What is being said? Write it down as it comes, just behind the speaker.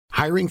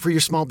Hiring for your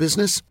small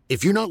business?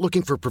 If you're not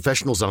looking for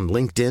professionals on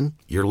LinkedIn,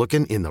 you're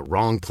looking in the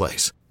wrong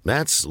place.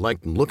 That's like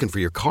looking for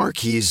your car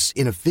keys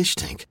in a fish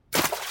tank.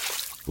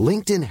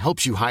 LinkedIn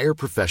helps you hire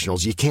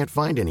professionals you can't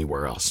find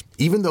anywhere else,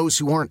 even those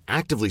who aren't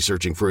actively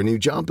searching for a new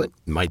job but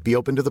might be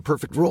open to the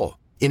perfect role.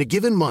 In a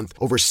given month,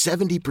 over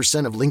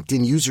 70% of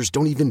LinkedIn users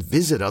don't even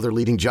visit other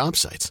leading job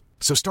sites.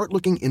 So start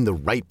looking in the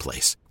right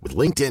place. With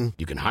LinkedIn,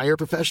 you can hire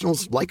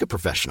professionals like a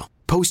professional.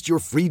 Post your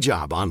free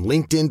job on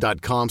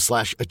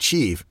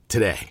linkedin.com/achieve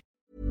today.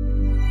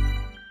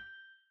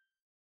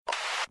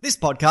 This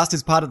podcast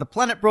is part of the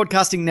Planet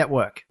Broadcasting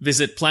Network.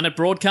 Visit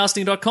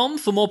planetbroadcasting.com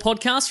for more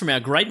podcasts from our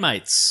great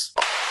mates.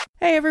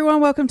 Hey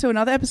everyone, welcome to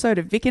another episode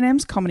of Vic and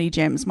M's Comedy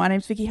Gems. My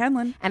name's Vicky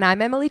Hanlon. And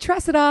I'm Emily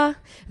Tressida.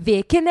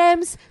 Vic and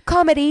M's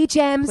Comedy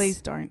Gems.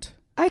 Please don't.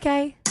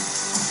 Okay.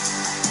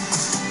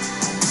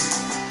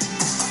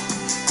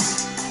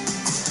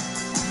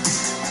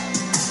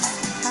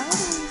 How do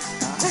we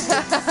start?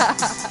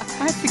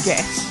 I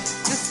forget.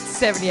 Just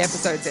 70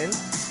 episodes in.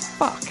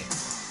 Fuck.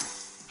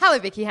 Hello,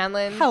 Vicky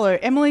Hanlon. Hello,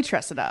 Emily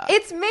Tressida.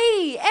 It's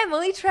me,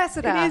 Emily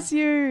Tressida. It is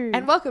you.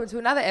 And welcome to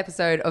another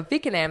episode of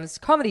Vic and M's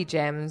Comedy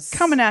Gems.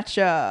 Coming at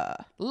ya.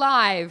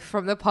 Live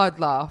from the Pod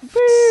Loft.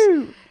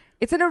 Woo!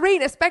 It's an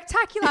arena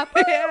spectacular.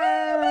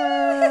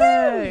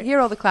 Yay! Hear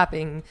all the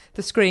clapping,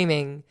 the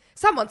screaming.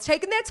 Someone's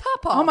taken their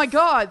top off. Oh my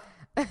God.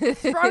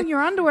 Throwing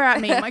your underwear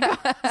at me. My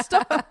God.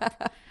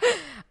 Stop.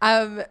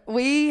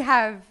 We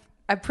have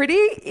a pretty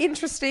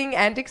interesting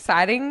and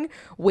exciting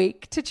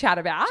week to chat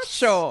about.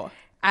 Sure.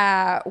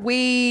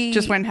 We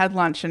Just went and had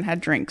lunch and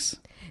had drinks.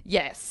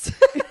 Yes.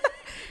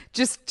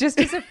 just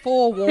as a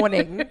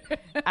forewarning,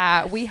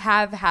 we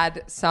have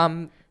had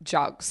some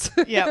jugs.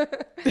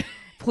 Yep.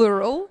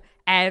 Plural.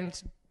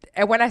 And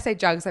when I say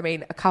jugs, I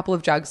mean a couple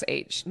of jugs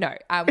each. No.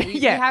 We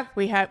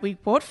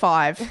bought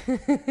 5.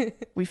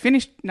 We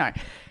finished. No.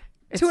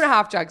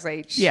 2.5 jugs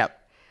each. Yep.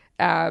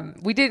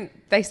 We didn't.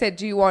 They said,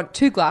 "Do you want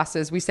 2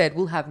 glasses?" We said,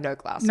 "We'll have no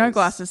glasses." No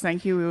glasses,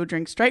 thank you. We will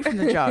drink straight from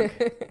the jug.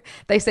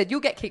 They said,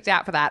 "You'll get kicked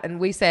out for that," and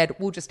we said,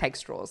 "We'll just take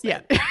straws."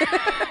 Then.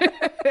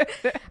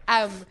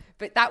 Yeah.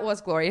 But that was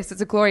glorious.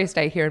 It's a glorious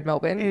day here in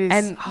Melbourne, It is.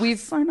 and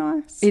It's so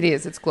nice. It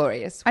is. It's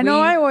glorious. I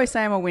know I always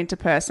say I'm a winter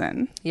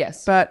person.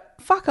 Yes, but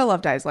fuck, I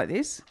love days like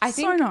this. I so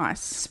think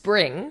nice.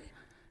 Spring.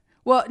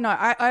 Well, no,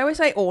 I always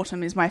say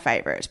autumn is my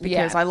favourite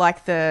because I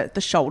like the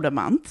shoulder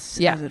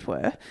months, as it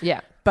were.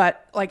 Yeah.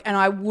 But and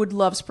I would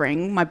love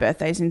spring. My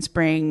birthday's in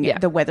spring. Yeah.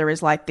 The weather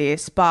is like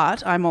this,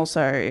 but I'm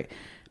also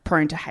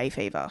prone to hay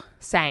fever.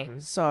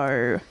 Same.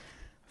 So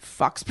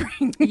fuck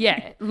spring.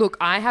 Yeah. Look,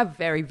 I have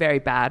very, very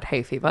bad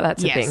hay fever.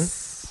 That's a thing.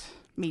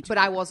 Me too. But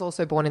I was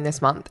also born in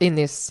this month, in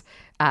this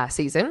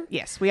season.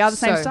 Yes, we are the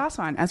same star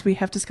sign, as we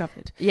have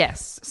discovered.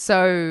 Yes.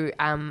 So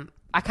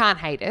I can't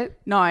hate it.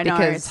 No, I know.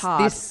 Because it's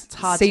hard. This It's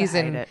hard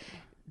season to hate it.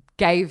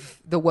 gave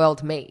the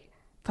world me.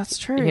 That's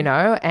true. You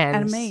know,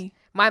 And me.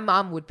 My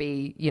mum would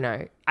be,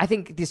 I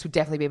think this would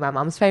definitely be my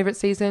mum's favourite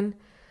season.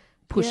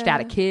 Pushed out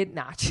a kid.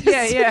 Nah, just...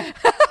 Yeah.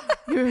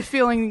 You were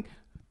feeling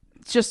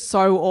just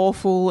so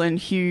awful and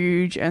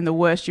huge and the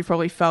worst you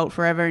probably felt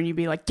forever, and you'd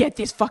be like, get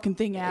this fucking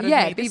thing out of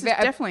me. This is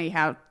definitely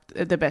how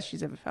the best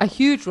she's ever felt. A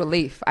huge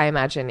relief, I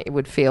imagine it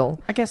would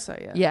feel. I guess so,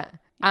 yeah.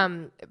 Yeah.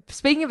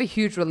 Speaking of a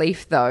huge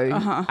relief,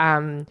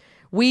 though,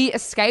 we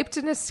escaped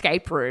an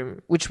escape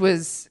room, which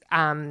was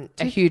a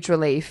huge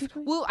relief.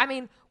 Well, I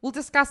mean, we'll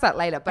discuss that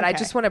later, but I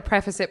just want to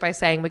preface it by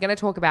saying we're going to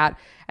talk about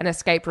an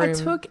escape room. I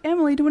took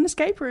Emily to an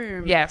escape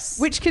room. Yes.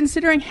 Which,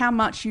 considering how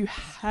much you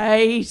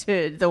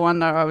hated the one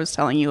that I was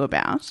telling you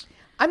about.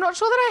 I'm not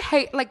sure that I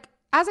hate,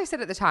 as I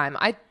said at the time,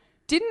 I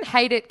didn't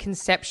hate it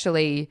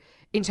conceptually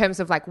in terms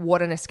of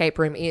what an escape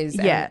room is.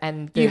 Yeah.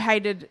 And you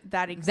hated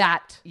that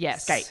exact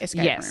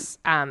escape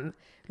room.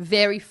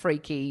 Very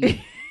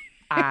freaky.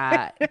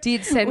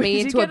 Did send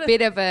me into a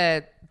bit of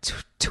a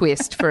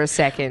twist for a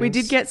second. We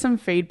did get some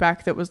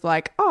feedback that was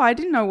like, oh, I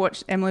didn't know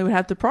what Emily would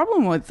have the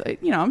problem with.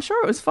 I'm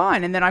sure it was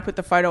fine. And then I put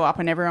the photo up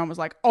and everyone was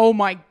like, oh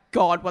my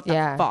God, what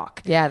the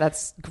fuck? Yeah,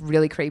 that's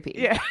really creepy.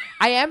 Yeah.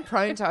 I am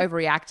prone to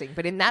overreacting,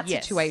 but in that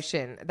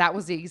situation, that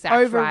was the exact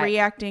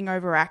overreacting,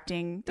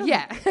 overacting.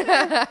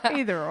 Yeah.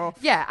 Either or.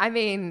 Yeah, I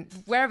mean,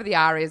 wherever the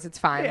R is, it's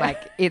fine. Yeah.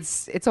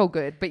 It's all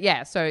good. But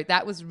yeah, so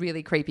that was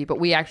really creepy. But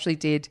we actually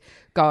did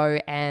go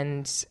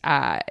and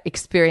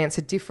experience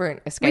a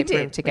different escape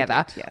room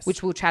together,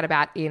 which we'll chat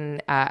about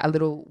in a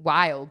little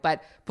while.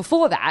 But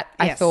before that,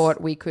 I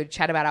thought we could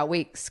chat about our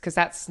weeks because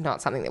that's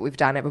not something that we've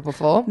done ever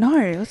before.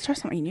 No, let's try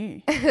something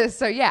new.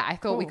 So yeah, I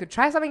thought we could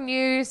try something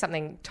new,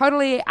 something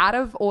totally out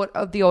of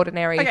the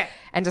ordinary,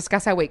 and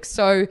discuss our weeks.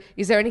 So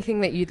is there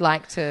anything that you'd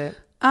like to...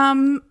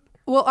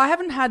 Well, I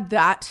haven't had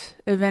that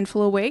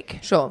eventful a week.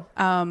 Sure.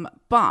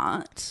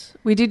 But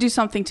we did do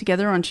something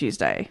together on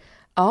Tuesday.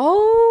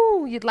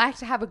 Oh, you'd like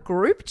to have a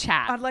group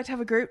chat? I'd like to have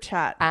a group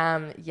chat.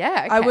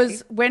 Yeah, okay.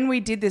 When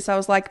we did this, I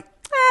was like,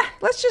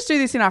 let's just do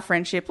this in our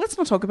friendship. Let's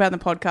not talk about the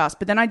podcast.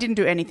 But then I didn't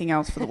do anything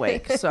else for the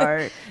week.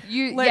 So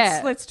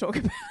let's talk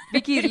about it.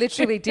 Vicky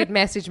literally did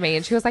message me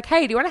and she was like,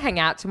 hey, do you want to hang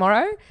out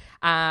tomorrow?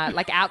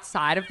 like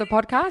outside of the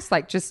podcast,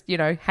 like just, you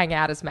know, hang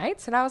out as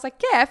mates. And I was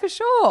like, yeah, for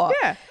sure.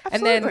 Yeah,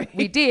 absolutely. And then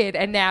we did,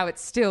 and now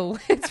it's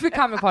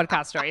become a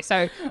podcast story.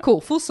 So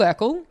cool, full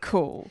circle.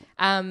 Cool.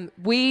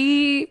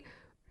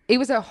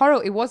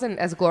 It wasn't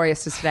as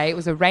glorious as today. It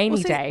was a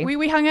rainy day.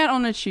 We hung out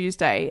on a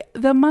Tuesday.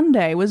 The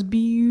Monday was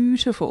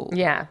beautiful.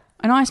 Yeah.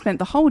 And I spent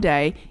the whole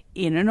day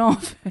in an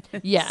office.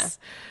 Yeah.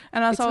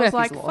 And I was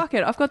like, fuck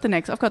it. I've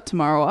got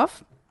tomorrow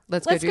off.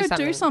 Let's go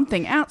do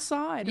something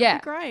outside. Yeah. It'll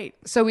be great.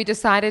 So we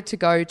decided to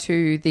go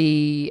to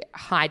the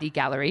Heidi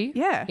Gallery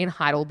in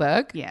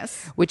Heidelberg.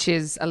 Yes. Which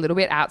is a little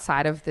bit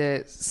outside of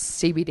the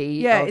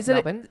CBD of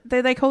Melbourne.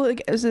 They call it,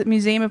 is it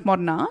Museum of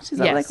Modern Art? Is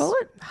that what they call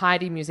it?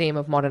 Heidi Museum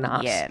of Modern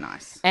Art. Yeah,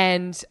 nice.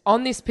 And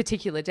on this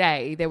particular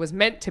day, there was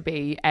meant to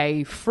be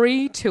a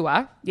free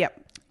tour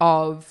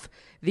of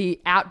the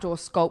outdoor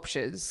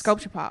sculptures.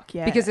 Sculpture Park,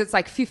 yeah. Because it's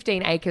like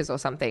 15 acres or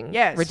something.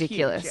 Yeah, it's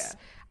ridiculous. huge, yeah.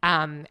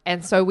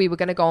 And so we were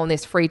going to go on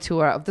this free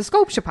tour of the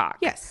sculpture park.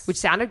 Yes. Which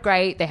sounded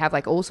great. They have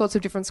like all sorts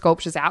of different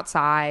sculptures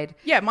outside.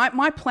 Yeah,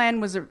 my plan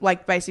was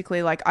like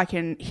basically like I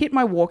can hit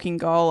my walking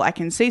goal, I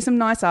can see some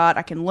nice art,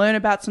 I can learn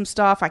about some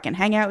stuff, I can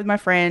hang out with my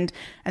friend,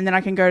 and then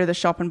I can go to the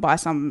shop and buy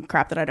some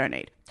crap that I don't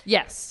need.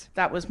 Yes.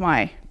 That was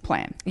my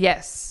plan.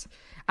 Yes.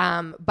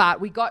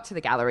 But we got to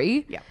the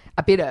gallery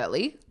a bit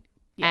early.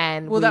 Yeah.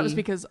 And that was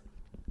because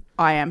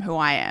I am who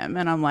I am,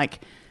 and I'm like,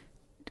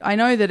 I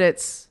know that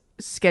it's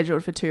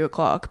scheduled for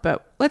 2:00,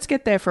 but let's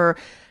get there for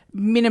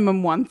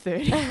minimum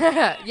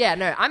 1:30. Yeah,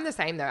 no, I'm the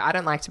same though. I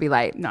don't like to be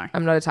late. No,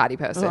 I'm not a tardy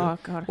person. Oh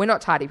God, we're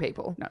not tardy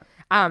people. No.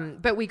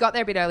 But we got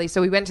there a bit early,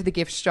 so we went to the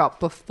gift shop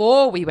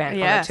before we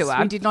went on a tour.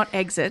 We did not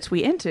exit.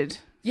 We entered.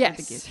 Yes,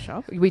 the gift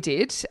shop. We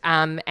did.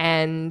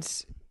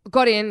 And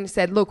got in,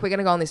 said, look, we're going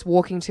to go on this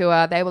walking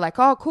tour. They were like,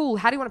 oh, cool.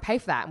 How do you want to pay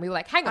for that? And we were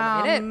like, hang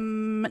on a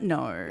minute.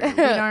 No, we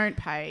don't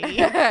pay.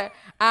 The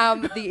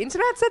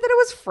internet said that it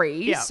was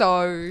free,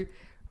 so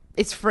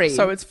it's free.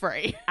 So it's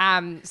free.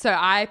 So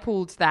I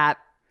pulled that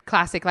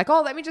classic, like,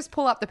 oh, let me just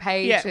pull up the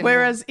page. Yeah.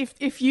 Whereas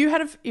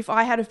if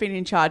I had been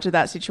in charge of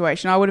that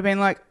situation, I would have been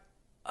like,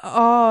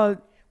 oh.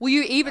 Well,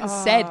 you even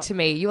said to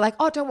me, you're like,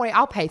 oh, don't worry,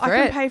 I'll pay for it.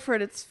 I can pay for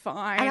it. It's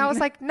fine. And I was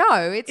like,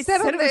 no, it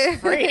said it was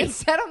free. It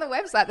said on the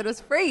website that it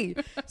was free.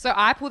 So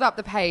I pulled up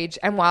the page,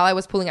 and while I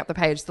was pulling up the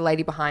page, the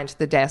lady behind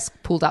the desk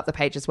pulled up the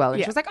page as well.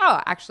 And she was like,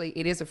 oh, actually,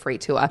 it is a free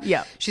tour.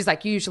 Yeah. She's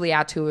like, usually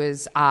our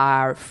tours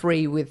are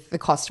free with the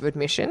cost of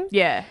admission.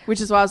 Yeah.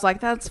 Which is why I was like,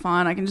 that's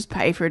fine. I can just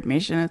pay for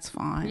admission. It's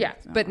fine. Yeah.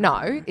 But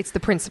no, it's the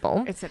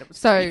principle. It said it was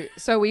free.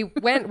 So we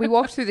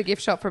walked through the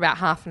gift shop for about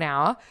half an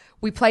hour.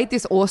 We played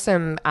this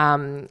awesome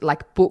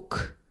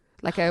book.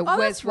 Like a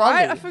Where's Wally.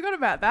 Right. I forgot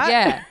about that.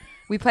 Yeah.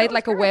 We played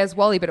like a Where's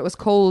Wally, but it was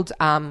called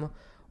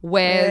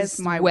Where's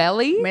My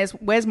Welly?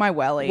 Where's My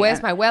Welly?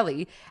 Where's My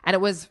Welly? And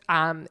it was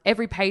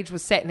every page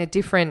was set in a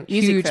different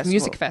huge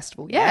music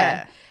festival.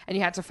 Yeah. And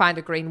you had to find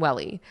a green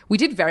welly. We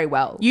did very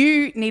well.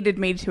 You needed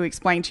me to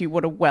explain to you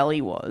what a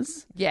welly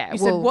was. Yeah. You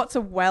said, what's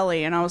a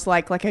welly? And I was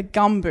like a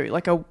gumboot,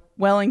 like a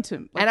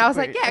Wellington. And I was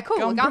like, yeah, cool,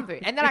 a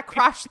gumboot. And then I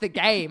crushed the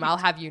game, I'll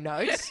have you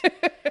note.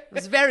 I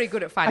was very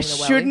good at finding the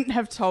welly. I shouldn't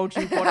have told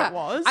you what it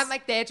was. I'm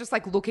like there just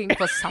like looking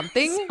for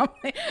something.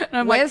 And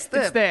I'm Where's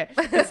it's there.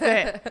 It's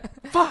there.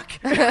 Fuck.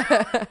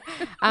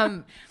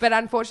 But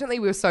unfortunately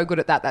we were so good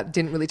at that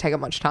didn't really take up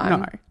much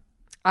time.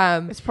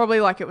 No. It's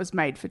probably like it was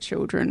made for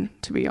children,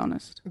 to be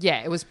honest.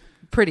 Yeah, it was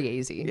pretty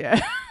easy.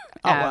 Yeah.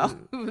 It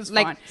was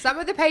fine. Some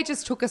of the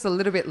pages took us a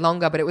little bit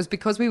longer, but it was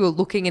because we were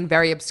looking in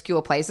very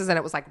obscure places, and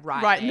it was like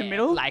right in the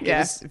middle. Like it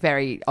was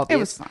very obvious. It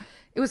was fun.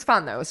 It was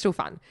fun though. It was still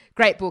fun.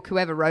 Great book.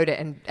 Whoever wrote it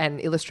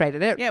and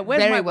illustrated it. Yeah,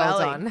 where's very my well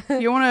welly? done.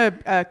 If you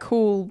want a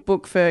cool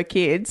book for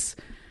kids,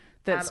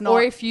 that's not.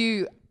 Or if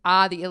you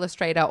are the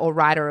illustrator or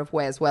writer of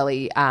Where's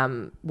Welly,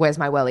 Where's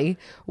My Welly,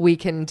 we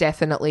can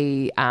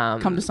definitely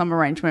come to some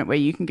arrangement where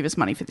you can give us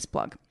money for this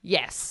plug.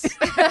 Yes.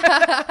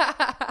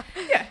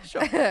 Yeah,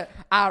 sure.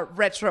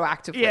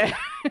 Retroactively.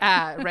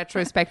 Yeah.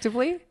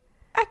 Retrospectively.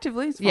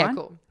 Actively, it's fine. Yeah,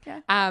 cool.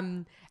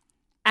 Yeah.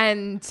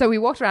 And so we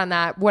walked around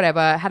that,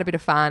 whatever, had a bit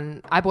of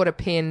fun. I bought a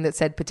pin that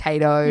said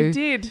potato. You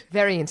did.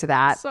 Very into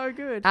that. So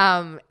good.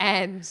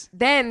 And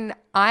then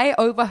I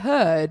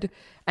overheard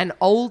an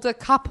older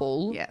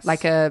couple,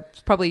 like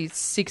probably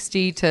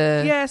 60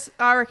 to... Yes,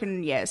 I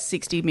reckon,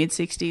 60,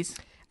 mid-60s.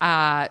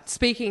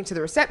 Speaking to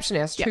the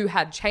receptionist who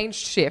had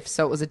changed shifts,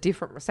 so it was a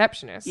different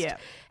receptionist. Yeah.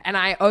 And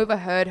I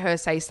overheard her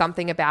say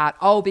something about,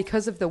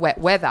 because of the wet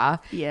weather,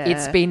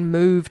 it's been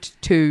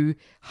moved to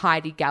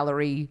Heidi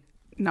Gallery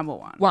Number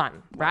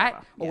one, right?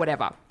 Or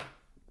whatever.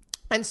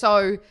 And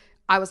so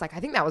I was like,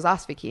 I think that was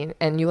us, Vicky.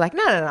 And you're like,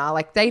 no.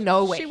 Like, they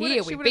know we're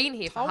here. We've been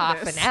here for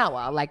half an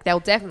hour. Like, they'll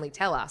definitely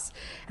tell us.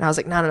 And I was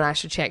like, no, I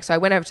should check. So I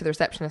went over to the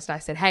receptionist and I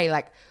said, hey,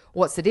 like,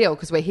 what's the deal?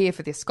 Because we're here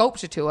for this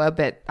sculpture tour,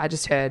 but I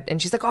just heard.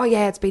 And she's like, oh,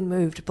 yeah, it's been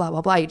moved, blah,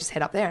 blah, blah. You just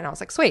head up there. And I was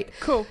like, sweet.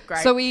 Cool,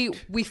 great. So we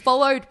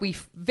followed,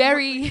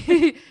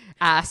 very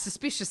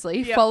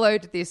suspiciously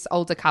followed this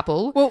older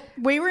couple. Well,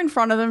 we were in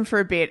front of them for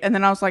a bit. And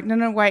then I was like,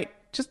 no, wait.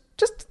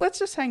 let's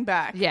just hang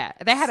back. Yeah,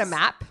 they had a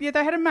map. Yeah,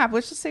 they had a map.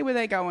 Let's just see where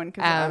they're going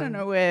because I don't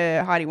know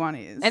where Heidi 1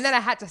 is. And then I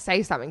had to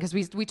say something because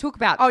we talk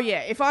about. Oh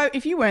yeah,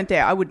 if you weren't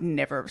there, I would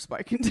never have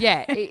spoken.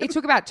 Yeah, it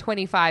took about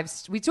 25.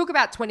 We took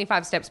about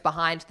 25 steps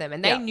behind them,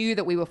 and they knew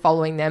that we were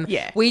following them.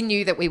 Yeah, we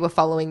knew that we were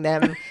following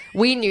them.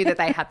 We knew that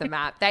they had the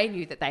map. They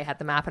knew that they had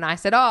the map, and I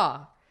said,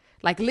 "Oh."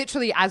 Like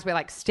literally as we're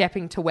like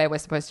stepping to where we're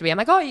supposed to be. I'm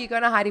like, oh, you're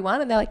going to Heidi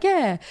 1? And they're like,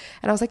 yeah.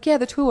 And I was like, yeah,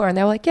 the tour. And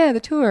they were like, yeah, the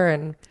tour.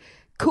 And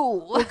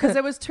cool. Because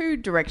there was 2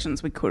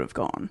 directions we could have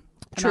gone.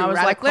 And True, I was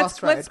right, like,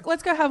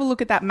 let's go have a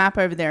look at that map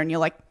over there. And you're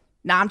like,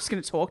 nah, I'm just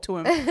going to talk to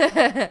him.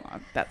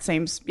 That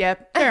seems, fair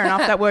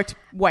enough. That worked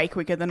way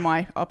quicker than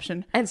my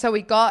option. And so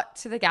we got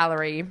to the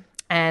gallery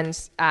and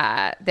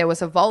there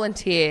was a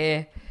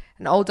volunteer,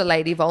 an older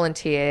lady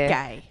volunteer.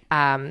 Gay.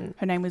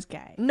 Her name was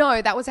Gay.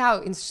 No, that was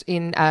our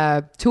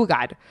tour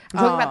guide. I'm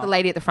talking about the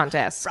lady at the front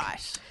desk.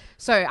 Right.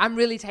 So I'm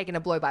really taking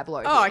a blow by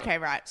blow. Oh, here. okay,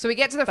 right. So we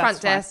get to the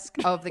front desk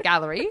of the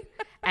gallery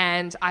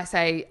and I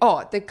say,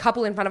 oh, the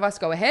couple in front of us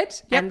go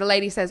ahead. Yep. And the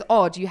lady says,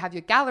 oh, do you have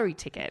your gallery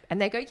ticket?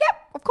 And they go,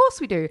 yep, of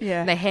course we do. Yeah.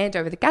 And they hand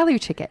over the gallery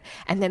ticket.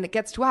 And then it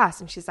gets to us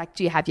and she's like,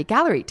 do you have your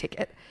gallery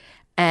ticket?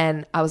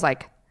 And I was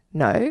like,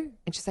 no.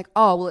 And she's like,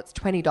 oh, well, it's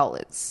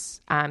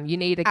 $20. You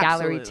need a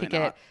gallery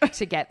ticket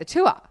to get the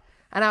tour.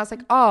 And I was like,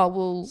 oh,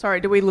 well.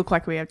 Sorry, do we look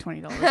like we have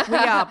 $20? We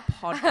are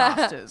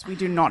podcasters. We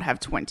do not have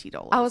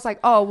 $20. I was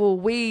like, oh, well,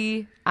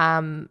 we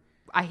are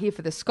here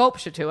for the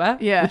sculpture tour,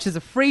 which is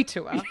a free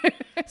tour.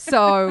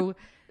 So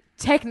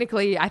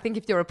technically, I think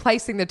if you're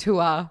replacing the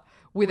tour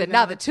with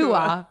another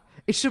tour,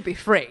 it should be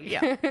free.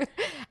 Yeah.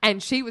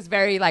 And she was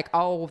very like,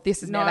 oh,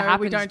 this has never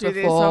happened before. We don't do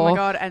this. Oh my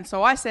God. And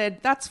so I said,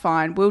 that's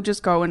fine. We'll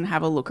just go and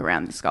have a look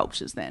around the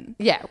sculptures then.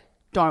 Yeah.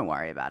 Don't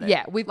worry about it.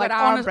 Yeah. We've got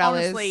our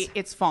umbrellas. Honestly,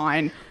 it's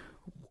fine.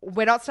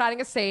 We're not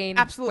starting a scene.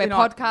 Absolutely We're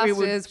not.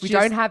 podcasters. We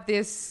don't have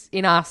this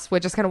in us. We're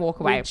just going to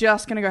walk away. We're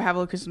just going to go have a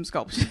look at some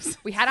sculptures.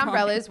 We had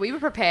umbrellas. We were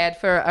prepared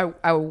for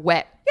a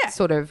wet,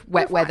 sort of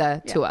wet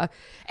weather tour.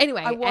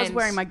 Anyway. I was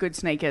wearing my good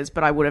sneakers,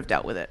 but I would have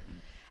dealt with it.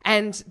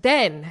 And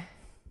then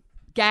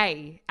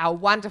Gay, our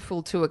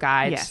wonderful tour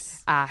guide,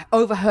 yes.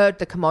 Overheard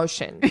the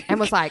commotion and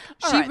was like,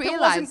 she realized there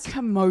wasn't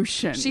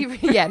commotion.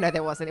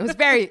 There wasn't.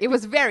 It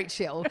was very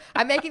chill.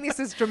 I'm making this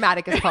as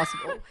dramatic as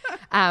possible.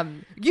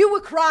 You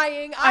were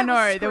crying. I know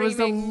was there was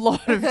a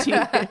lot of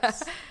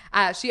tears.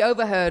 She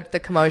overheard the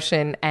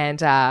commotion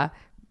and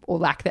or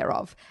lack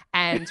thereof,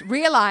 and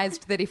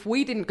realized that if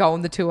we didn't go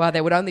on the tour,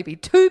 there would only be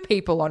 2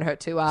 people on her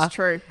tour. It's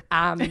true.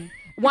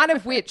 One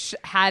of which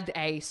had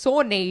a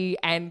sore knee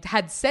and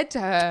had said to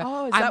her,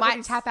 I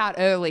might tap out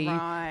early.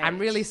 Right. I'm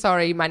really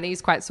sorry. My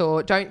knee's quite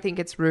sore. Don't think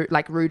it's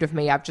rude of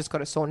me. I've just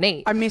got a sore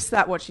knee. I missed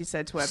that, what she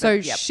said to her. So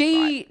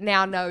she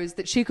now knows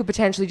that she could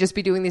potentially just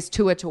be doing this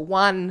tour to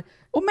one.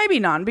 Or maybe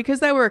none, because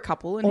they were a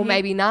couple. And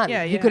maybe none.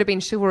 Yeah, he could have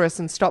been chivalrous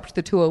and stopped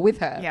the tour with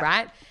her,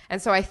 right?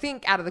 And so I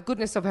think out of the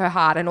goodness of her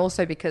heart, and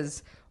also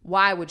because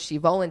why would she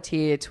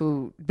volunteer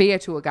to be a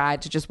tour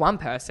guide to just one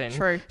person?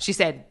 True. She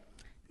said,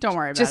 don't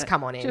worry about it. Just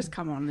come on in. Just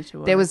come on the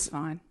tour. There was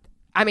fine.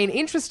 I mean,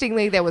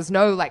 interestingly, there was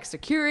no like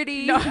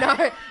security,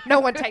 no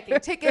one taking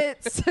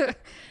tickets.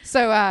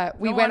 So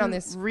we went on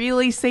this.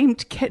 Really seemed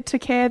to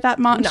care that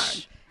much. No,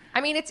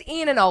 I mean it's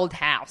in an old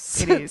house.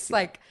 It is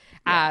like.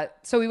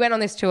 So we went on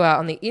this tour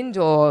on the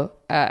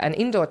an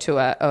indoor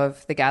tour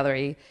of the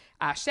gallery.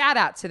 Shout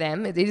out to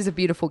them. It is a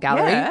beautiful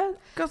gallery. Yeah,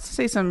 got to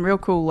see some real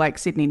cool like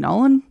Sidney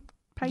Nolan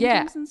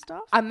paintings and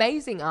stuff.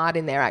 Amazing art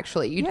in there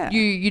actually.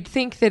 You'd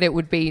think that it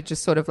would be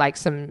just sort of like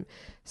some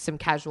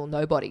casual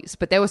nobodies,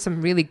 but there were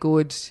some really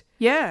good.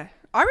 Yeah.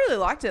 I really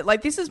liked it.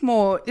 Like this is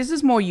more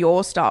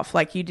your stuff.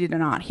 Like you did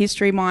an art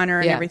history minor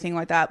and everything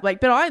like that. Like,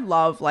 but I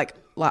love like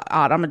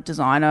art. I'm a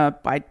designer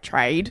by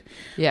trade.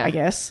 Yeah, I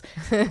guess.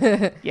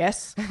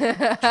 Yes.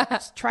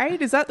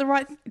 Trade, is that the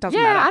right? It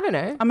doesn't matter. I don't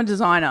know. I'm a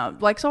designer.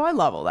 Like, so I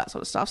love all that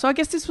sort of stuff. So I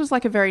guess this was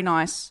like a very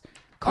nice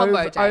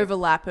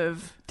overlap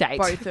of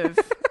both of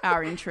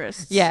our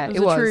interests. Yeah, it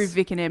was a true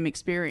Vic and M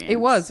experience. It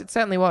was. It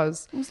certainly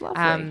was. It was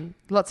lovely.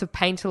 Lots of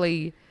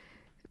painterly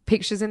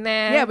pictures in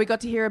there. Yeah, we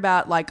got to hear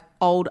about like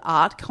old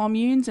art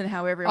communes and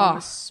how everyone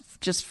was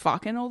just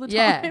fucking all the time.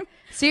 Yeah.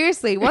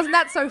 Seriously, wasn't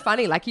that so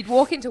funny? Like you'd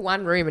walk into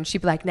one room and she'd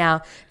be like,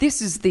 now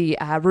this is the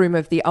room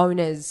of the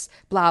owners,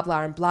 blah,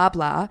 blah, and blah,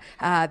 blah.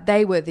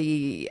 They were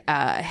the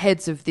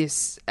heads of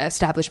this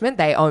establishment.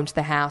 They owned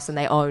the house and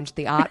they owned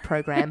the art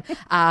program.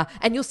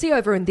 And you'll see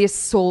over in this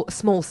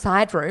small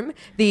side room,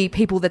 the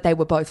people that they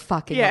were both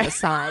fucking on the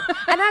side.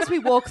 And as we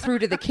walk through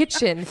to the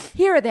kitchen,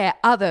 here are their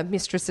other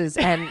mistresses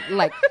and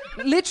like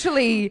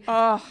literally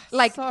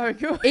like so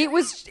good. It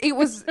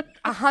was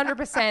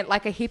 100%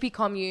 like a hippie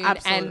commune.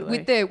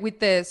 Absolutely. And with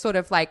the sort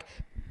of like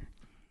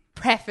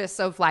preface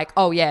of like,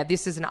 oh yeah,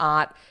 this is an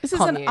art This is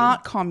an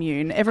art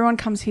commune. Everyone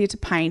comes here to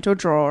paint or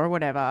draw or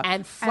whatever.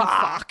 And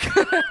fuck.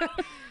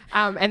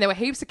 And there were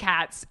heaps of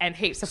cats and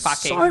heaps of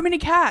fucking. So many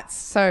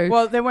cats.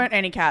 Well, there weren't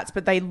any cats,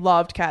 but they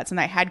loved cats and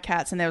they had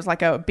cats and there was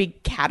like a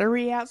big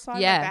cattery outside.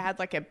 Yeah. Like they had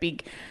like a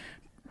big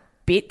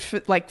bit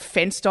for like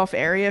fenced off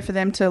area for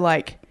them to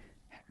like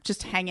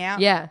just hang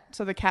out. Yeah.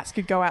 So the cats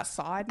could go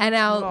outside. And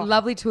our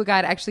lovely tour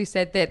guide actually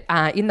said that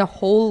in the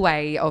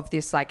hallway of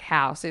this like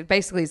house, it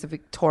basically is a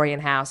Victorian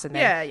house. And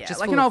just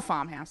like an old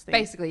farmhouse thing.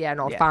 Basically, an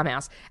old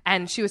farmhouse.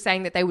 And she was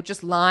saying that they would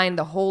just line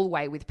the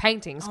hallway with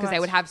paintings because they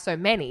would have so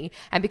many.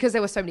 And because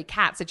there were so many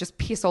cats, it just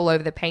piss all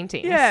over the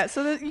paintings. Yeah,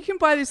 so that you can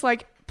buy this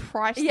like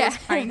priceless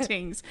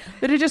paintings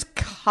that are just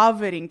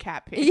covered in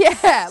cat piss.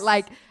 Yeah,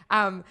 like...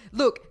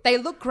 look, they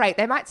look great.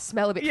 They might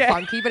smell a bit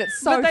funky, but it's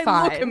so but they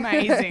fine. look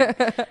amazing.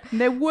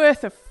 And they're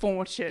worth a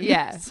fortune.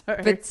 Yeah.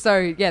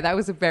 That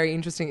was a very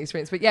interesting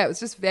experience. But yeah, it was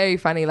just very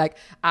funny. Like,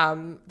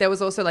 there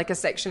was also like a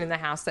section in the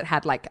house that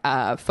had like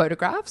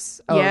photographs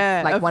of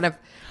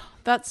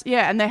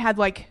and they had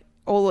like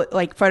all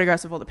like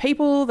photographs of all the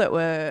people that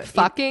were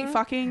fucking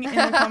in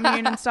the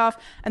commune and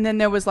stuff. And then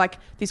there was like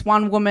this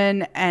one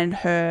woman and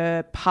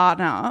her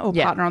partner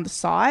partner on the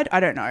side.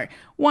 I don't know.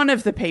 One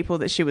of the people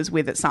that she was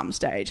with at some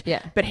stage.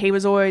 Yeah. But he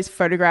was always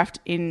photographed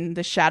in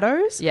the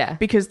shadows. Yeah.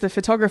 Because the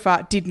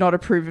photographer did not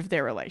approve of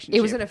their relationship.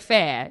 It was an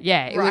affair.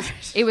 Yeah.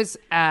 It was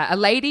a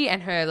lady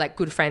and her like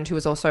good friend who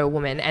was also a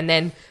woman. And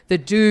then the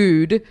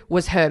dude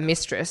was her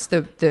mistress,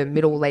 the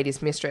middle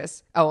lady's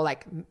mistress. Oh,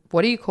 like,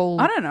 what do you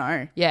call? I don't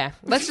know. Yeah.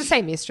 Let's just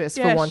say mistress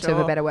for want of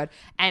a better word.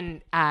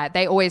 And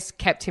they always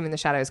kept him in the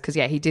shadows because,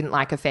 he didn't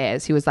like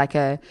affairs. He was like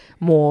a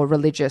more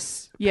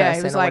religious person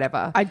he was or like,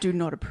 whatever. I do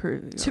not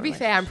approve. To be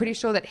fair, I'm pretty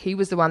sure that he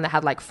was the one that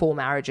had like 4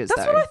 marriages.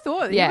 That's what I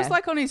thought. Yeah. He was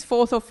like on his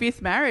 4th or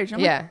 5th marriage.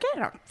 I'm like,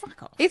 get up,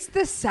 fuck off. It's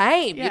the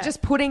same. Yeah. You're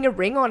just putting a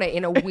ring on it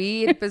in a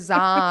weird,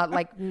 bizarre,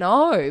 like,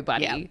 no,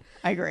 buddy. Yeah,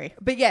 I agree.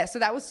 But yeah, so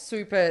that was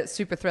super,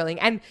 super thrilling.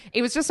 And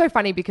it was just so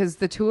funny because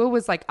the tour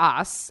was like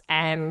us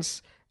and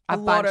a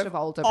bunch of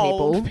older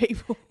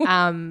people.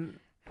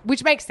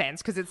 Which makes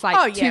sense because it's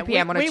like 2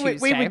 p.m. on a Tuesday.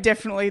 We were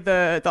definitely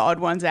the odd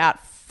ones out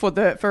for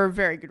a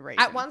very good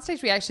reason. At one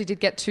stage, we actually did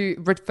get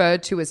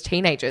referred to as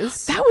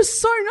teenagers. That was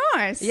so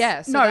nice.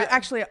 Yeah. So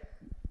actually,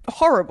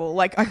 horrible.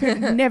 Like, I could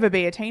never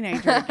be a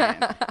teenager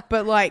again.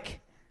 But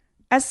like,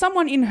 as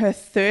someone in her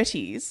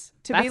 30s,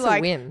 to be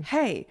like,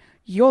 hey,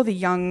 you're the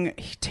young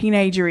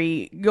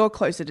teenagery, you're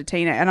closer to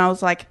Tina. And I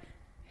was like,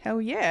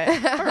 hell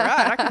yeah. All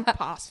right, I can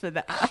pass for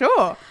that.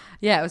 Sure.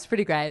 Yeah, it was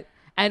pretty great.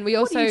 And we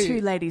also... What are you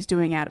two ladies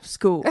doing out of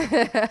school?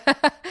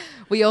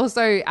 We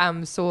also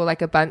saw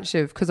like a bunch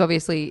of... Because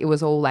obviously it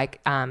was all like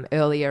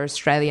earlier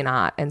Australian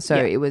art. And so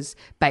it was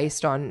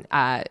based on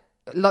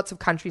lots of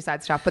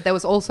countryside stuff. But there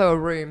was also a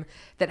room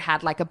that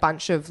had like a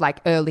bunch of like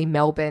early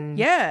Melbourne...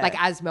 Yeah. Like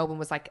as Melbourne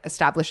was like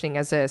establishing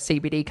as a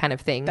CBD kind of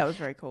thing. That was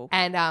very cool.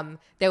 And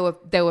there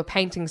were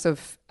paintings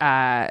of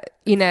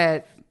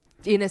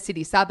inner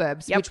city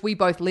suburbs, which we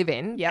both live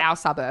in, our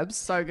suburbs.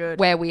 So good.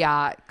 Where we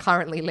are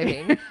currently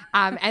living.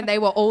 And they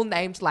were all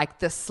named like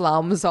the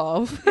slums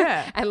of.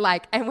 Yeah.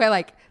 And we're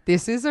like,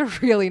 this is a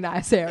really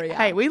nice area.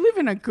 Hey, we live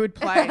in a good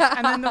place.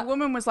 And then the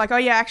woman was like, oh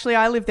yeah, actually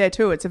I live there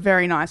too. It's a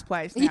very nice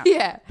place now.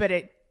 Yeah. But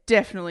it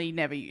definitely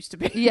never used to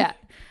be. Yeah.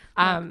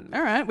 All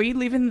right, we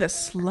live in the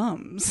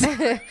slums.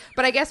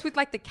 But I guess with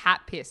like the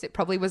cat piss, it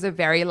probably was a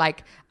very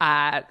like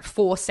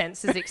 4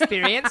 senses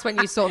experience when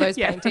you saw those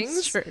paintings.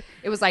 That's true.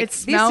 It was like, it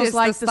smells is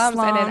like the slums,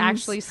 and it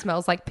actually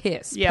smells like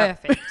piss. Yeah.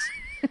 Perfect.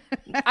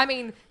 I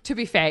mean, to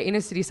be fair,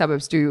 inner city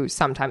suburbs do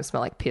sometimes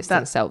smell like piss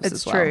themselves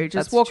as well. It's true.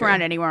 Just walk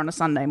around anywhere on a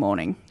Sunday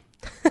morning.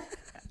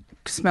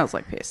 Smells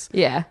like piss.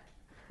 Yeah.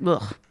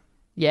 Ugh.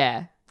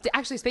 Yeah.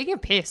 Actually, speaking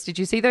of piss, did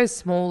you see those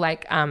small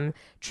like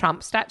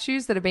Trump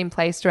statues that have been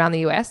placed around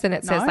the US and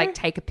it says like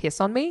take a piss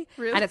on me?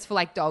 Really? And it's for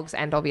like dogs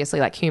and obviously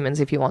like humans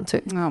if you want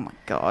to. Oh my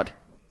God.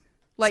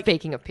 Like,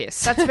 speaking of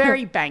piss. That's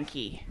very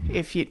Banky.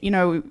 If you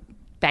know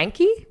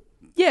Banky?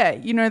 Yeah,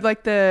 you know,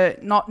 like the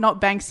not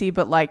Banksy,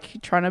 but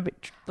like trying to be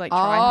like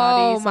try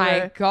hardy. Oh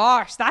my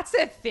gosh, that's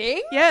a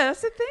thing? Yeah,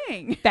 that's a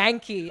thing.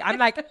 Banky. I'm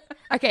like,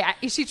 okay,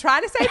 is she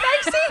trying to say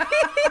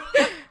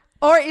Banksy?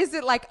 Or is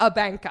it like a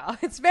banker?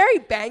 It's very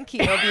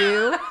banky of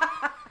you.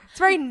 It's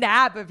very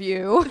nab of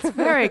you. It's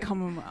very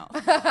Commonwealth.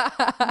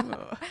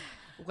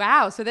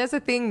 Wow. So there's a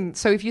thing.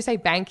 So if you say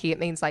banky, it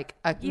means like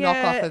a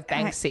knockoff of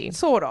Banksy.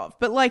 Sort of.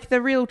 But like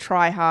the real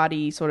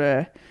try-hardy sort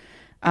of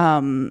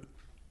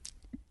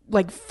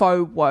like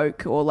faux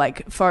woke or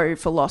like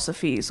faux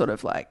philosophy sort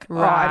of like,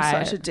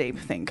 I'm such a deep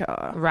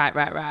thinker.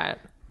 Right.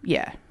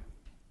 Yeah.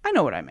 I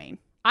know what I mean.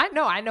 I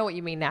know what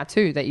you mean now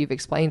too, that you've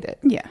explained it.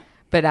 Yeah.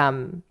 But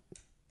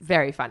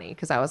very funny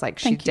because I was like,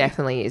 she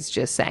definitely is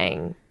just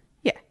saying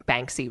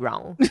Banksy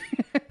wrong.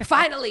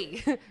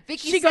 Finally,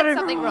 Vicky said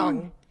something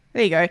wrong.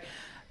 There you go.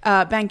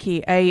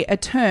 Banky, a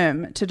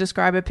term to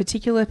describe a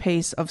particular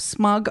piece of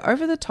smug,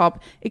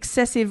 over-the-top,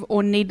 excessive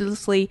or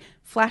needlessly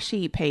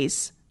flashy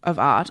piece of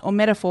art or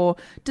metaphor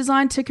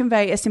designed to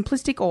convey a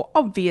simplistic or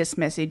obvious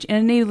message in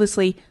a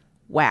needlessly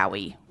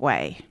wowie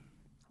way.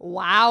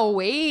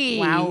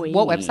 Wowie.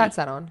 What website's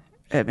that on?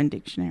 Urban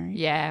Dictionary.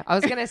 Yeah, I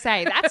was going to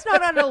say, that's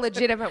not on a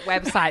legitimate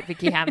website,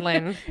 Vicky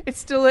Hanlon.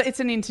 It's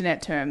an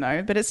internet term,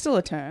 though, but it's still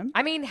a term.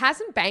 I mean,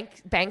 hasn't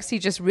Banksy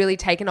just really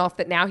taken off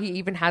that now he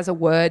even has a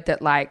word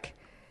that, like,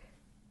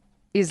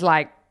 is,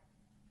 like,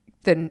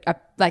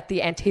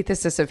 the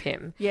antithesis of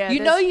him. Yeah,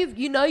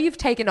 you've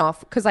taken off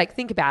because like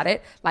think about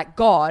it, like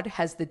God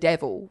has the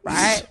devil,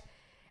 right?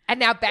 And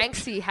now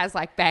Banksy has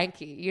like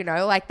Banky, you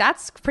know, like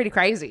that's pretty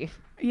crazy.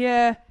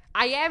 Yeah,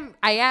 I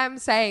am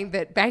saying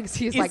that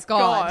Banksy is like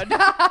God.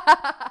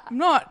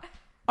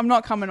 I'm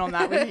not coming on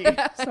that with you.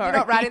 Sorry. You're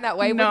not riding that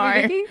wave with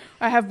me, Vicky?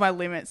 I have my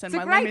limits. And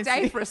it's my a great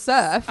day for a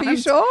surf. Are you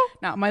sure?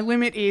 No, my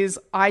limit is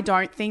I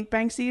don't think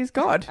Banksy is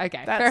God.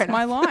 Okay, that's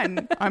my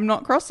line. I'm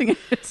not crossing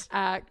it.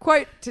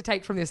 Quote to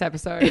take from this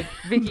episode,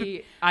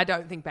 Vicky, I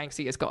don't think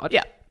Banksy is God.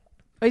 Yeah.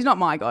 He's not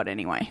my God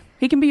anyway.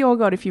 He can be your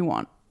God if you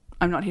want.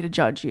 I'm not here to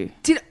judge you.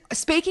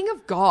 Speaking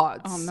of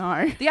gods. Oh,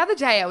 no. The other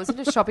day I was in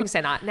a shopping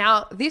centre.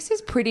 Now, this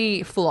is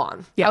pretty full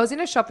on. Yeah. I was in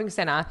a shopping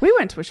centre. We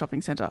went to a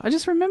shopping centre. I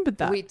just remembered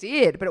that. We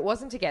did, but it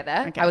wasn't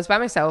together. Okay. I was by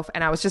myself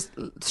and I was just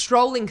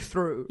strolling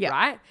through,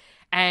 right?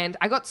 And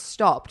I got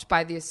stopped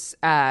by this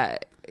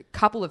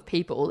couple of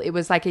people. It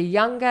was like a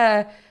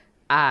younger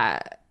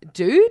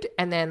dude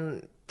and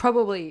then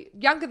probably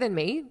younger than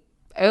me,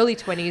 early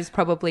 20s,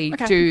 probably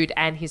dude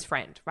and his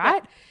friend,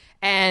 right? Yeah.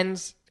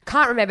 And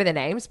can't remember the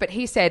names, but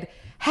he said,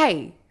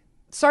 hey,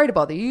 sorry to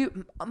bother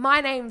you. My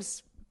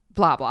name's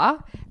blah, blah.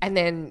 And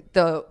then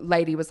the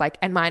lady was like,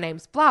 and my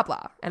name's blah,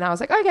 blah. And I was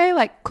like, okay,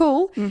 like,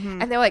 cool.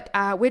 Mm-hmm. And they're like,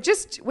 we're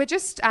just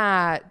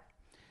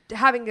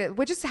having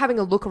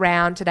a look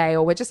around today,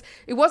 or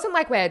it wasn't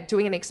like we're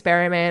doing an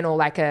experiment or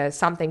like a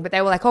something, but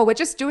they were like, oh, we're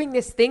just doing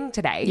this thing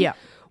today. Yeah.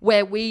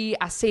 Where we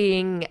are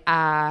seeing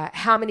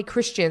how many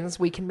Christians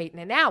we can meet in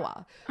an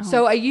hour. Oh.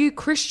 So are you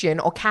Christian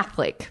or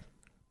Catholic?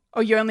 Oh,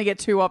 you only get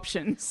 2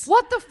 options.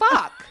 What the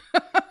fuck?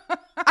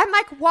 I'm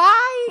like,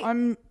 why?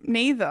 I'm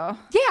neither.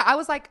 Yeah, I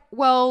was like,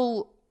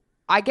 well,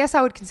 I guess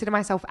I would consider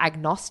myself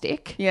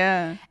agnostic.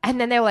 Yeah. And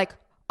then they were like,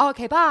 oh,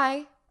 okay,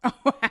 bye. Oh,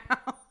 wow.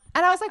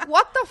 And I was like,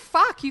 what the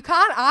fuck? You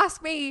can't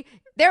ask me.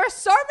 There are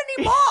so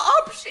many more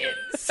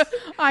options.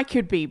 I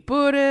could be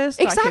Buddhist.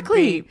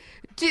 Exactly.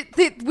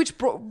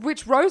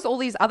 Which rose all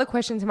these other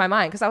questions in my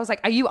mind, because I was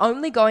like, are you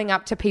only going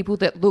up to people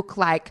that look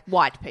like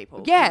white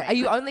people? Yeah. Are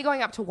you only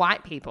going up to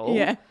white people?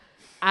 Yeah.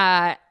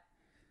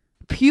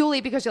 Purely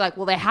because you're like,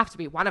 well, they have to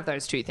be one of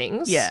those 2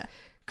 things. Yeah.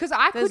 Because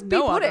I could be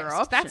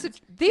Buddhist. That's a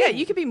thing. Yeah,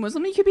 you could be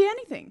Muslim. You could be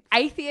anything.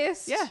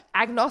 Atheist. Yeah.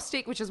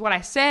 Agnostic, which is what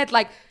I said.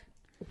 Like,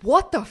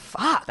 what the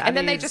fuck? And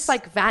then they just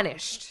like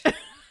vanished. They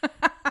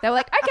were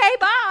like, okay,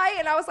 bye.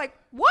 And I was like,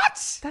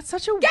 what? That's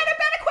such a... Get a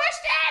better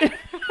question.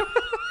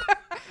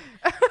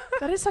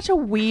 That is such a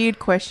weird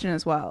question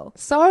as well.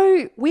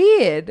 So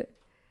weird.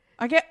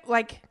 I get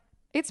like...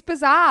 It's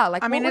bizarre.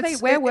 Like, I mean,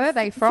 where were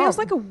they from? It feels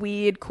like a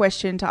weird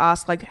question to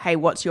ask, like, hey,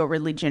 what's your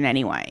religion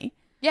anyway?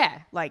 Yeah.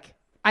 Like,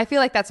 I feel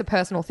like that's a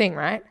personal thing,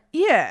 right?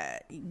 Yeah.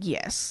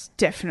 Yes,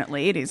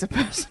 definitely. It is a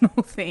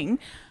personal thing.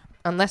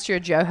 Unless you're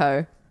a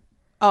Joho.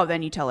 Oh,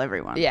 then you tell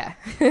everyone. Yeah.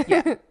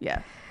 Yeah.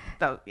 Yeah.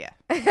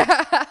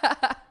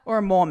 Or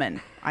a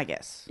Mormon, I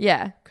guess.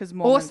 Yeah.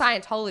 Or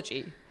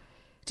Scientology.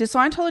 Do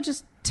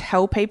Scientologists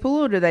tell people,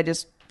 or do they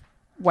just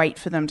wait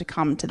for them to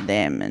come to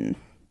them? And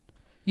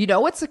you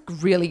know what's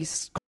really...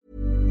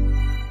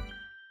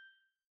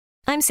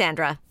 I'm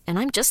Sandra, and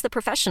I'm just the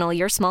professional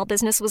your small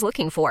business was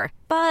looking for.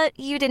 But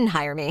you didn't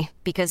hire me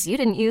because you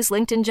didn't use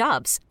LinkedIn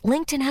Jobs.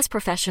 LinkedIn has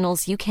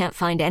professionals you can't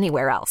find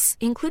anywhere else,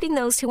 including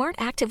those who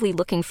aren't actively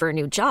looking for a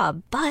new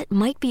job, but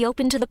might be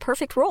open to the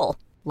perfect role,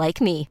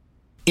 like me.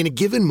 In a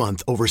given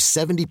month, over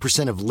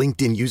 70% of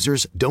LinkedIn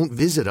users don't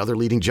visit other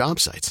leading job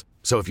sites.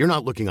 So if you're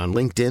not looking on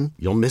LinkedIn,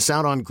 you'll miss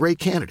out on great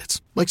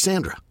candidates like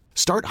Sandra.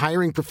 Start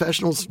hiring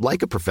professionals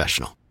like a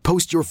professional.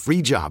 Post your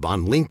free job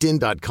on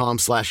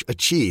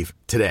linkedin.com/achieve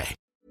today.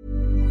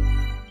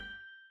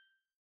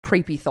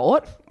 Creepy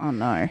thought. Oh,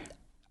 no.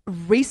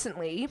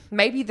 Recently,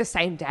 maybe the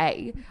same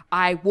day,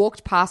 I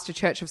walked past a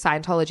Church of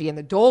Scientology and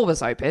the door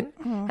was open.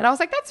 And I was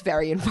like, that's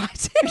very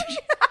inviting.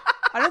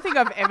 I don't think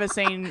I've ever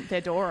seen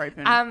their door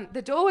open.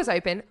 The door was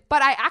open,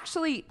 but I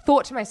actually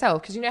thought to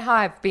myself, because you know how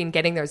I've been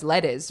getting those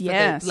letters for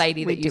the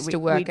lady that used to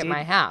work at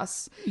my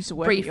house. Used to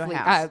work briefly, at your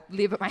house.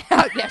 Live at my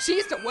house. Yeah, she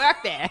used to work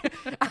there.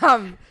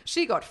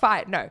 She got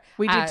fired. No.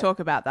 We did talk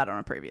about that on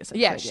a previous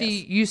episode. Yeah, she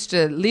used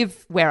to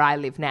live where I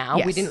live now.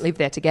 Yes. We didn't live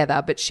there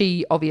together, but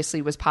she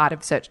obviously was part of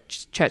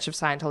Church of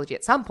Scientology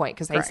at some point,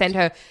 because they sent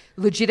her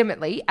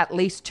legitimately at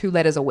least 2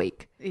 letters a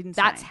week. Insane.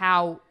 That's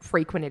how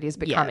frequent it is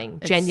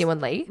becoming,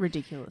 genuinely.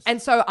 Ridiculous. And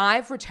so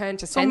I've returned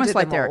to send to them all. Almost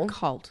like they're a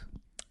cult.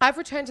 I've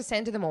returned to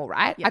send to them all,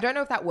 right? Yeah. I don't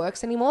know if that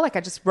works anymore. Like,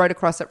 I just wrote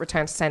across it,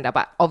 return to sender,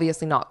 but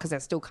obviously not, because they're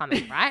still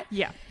coming, right?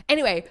 Yeah.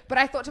 Anyway, but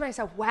I thought to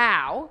myself,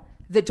 wow,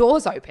 the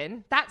door's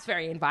open. That's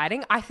very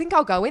inviting. I think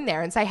I'll go in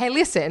there and say, hey,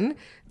 listen,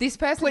 this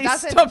person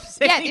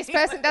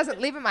doesn't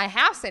live in my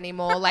house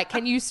anymore. Like,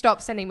 can you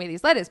stop sending me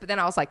these letters? But then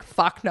I was like,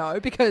 fuck no,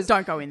 because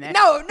don't go in there.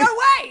 No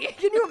way.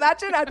 Can you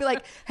imagine? I'd be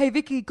like, hey,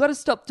 Vicky, got to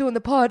stop doing the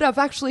pod. I've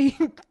actually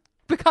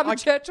become a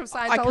Church of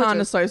Scientology. I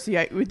can't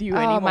associate with you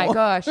anymore. Oh my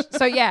gosh.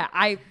 So yeah,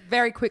 I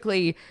very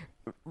quickly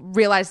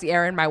realized the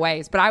error in my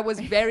ways, but I was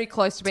very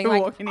close to being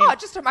like,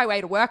 just on my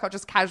way to work, I'll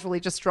just casually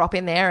just drop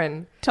in there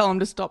and tell them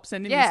to stop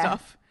sending me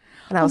stuff.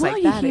 And I was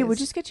like, that we'll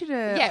just get you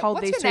to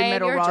hold these two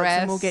metal rods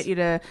and we'll get you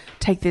to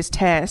take this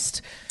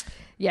test.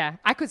 Yeah,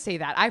 I could see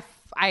that.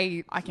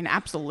 I can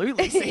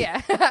absolutely see.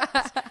 Yeah.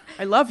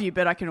 I love you,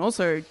 but I can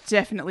also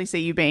definitely see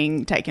you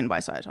being taken by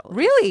Scientology.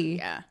 Really?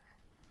 Yeah.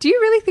 Do you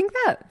really think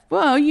that?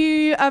 Well,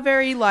 you are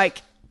very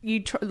like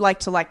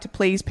to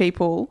please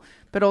people,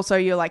 but also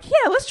you're like,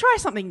 yeah, let's try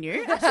something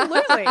new.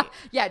 Absolutely.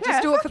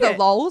 Just do it for the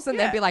lols and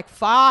then be like,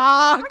 fuck.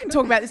 I can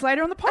talk about this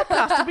later on the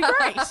podcast. It'd be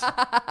great.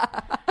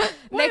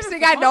 Next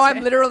thing I know,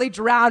 I'm literally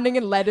drowning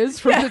in letters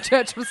from the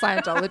Church of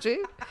Scientology.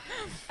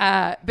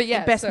 But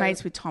yeah. Best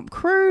mates with Tom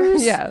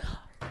Cruise. Yeah.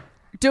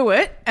 Do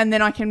it, and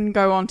then I can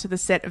go on to the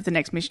set of the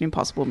next Mission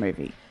Impossible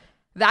movie.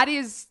 That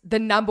is the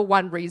number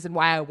one reason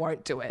why I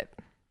won't do it.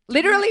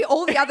 Literally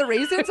all the other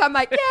reasons, I'm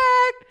like,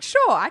 yeah,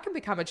 sure, I can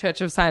become a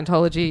Church of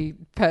Scientology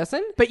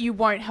person. But you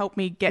won't help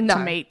me get to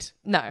meet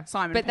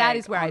Simon But Pegg that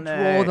is where I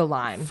draw the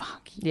line.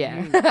 Fuck you.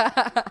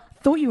 Yeah.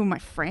 Thought you were my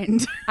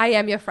friend. I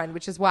am your friend,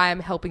 which is why I'm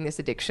helping this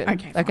addiction.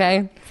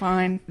 Okay?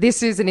 Fine.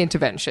 This is an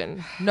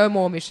intervention. No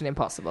more Mission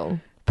Impossible.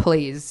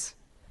 Please.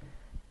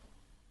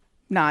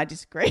 No, I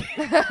disagree.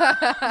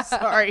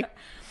 Sorry.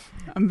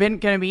 I'm going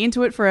to be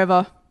into it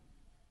forever.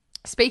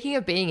 Speaking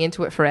of being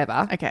into it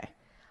forever. Okay.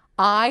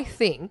 I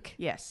think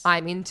yes,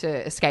 I'm into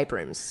escape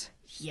rooms.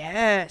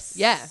 Yes.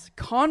 Yeah.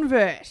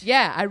 Convert.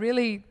 Yeah, I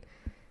really...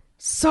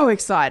 So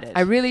excited.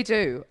 I really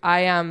do.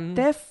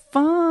 They're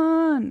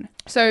fun.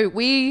 So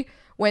we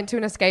went to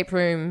an escape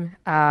room,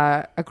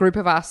 a group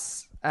of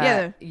us,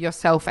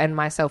 yourself and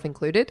myself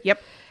included.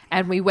 Yep.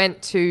 And we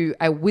went to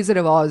a Wizard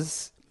of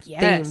Oz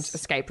themed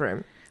escape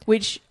room.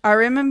 Which I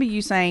remember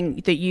you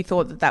saying that you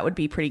thought that would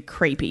be pretty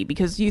creepy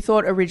because you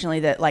thought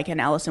originally that like an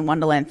Alice in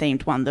Wonderland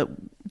themed one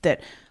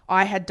that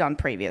I had done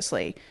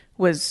previously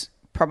was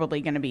probably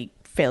going to be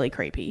fairly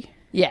creepy.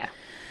 Yeah.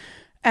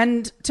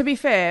 And to be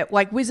fair,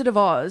 like Wizard of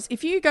Oz,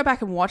 if you go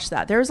back and watch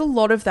that, there is a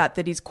lot of that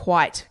is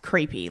quite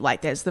creepy.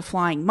 Like there's the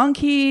flying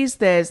monkeys,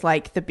 there's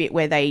like the bit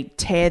where they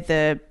tear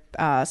the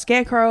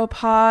scarecrow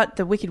apart.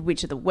 The Wicked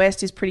Witch of the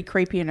West is pretty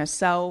creepy in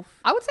herself.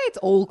 I would say it's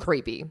all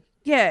creepy.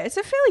 Yeah, it's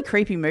a fairly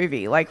creepy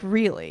movie, like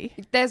really.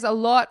 There's a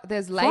lot,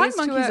 there's layers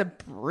to it. Flying monkeys are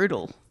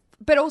brutal.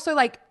 But also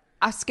like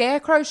a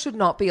scarecrow should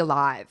not be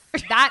alive.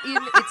 That in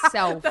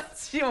itself.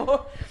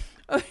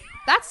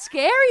 That's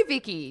scary,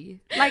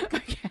 Vicky. Like,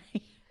 okay.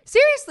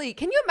 Seriously,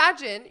 can you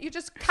imagine you're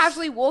just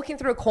casually walking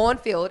through a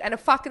cornfield and a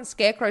fucking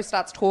scarecrow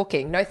starts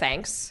talking? No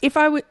thanks. If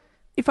I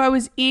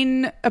was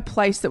in a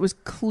place that was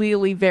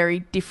clearly very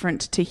different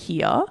to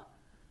here,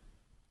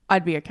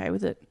 I'd be okay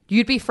with it.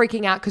 You'd be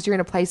freaking out because you're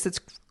in a place that's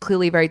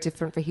clearly very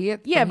different for here.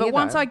 Yeah, but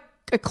once I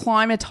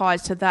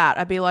acclimatized to that,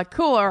 I'd be like,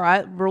 cool, all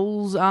right,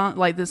 rules aren't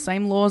like the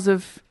same laws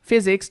of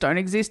physics don't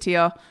exist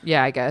here.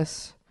 Yeah, I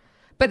guess.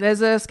 But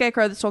there's a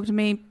scarecrow that's talking to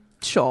me.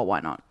 Sure, why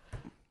not?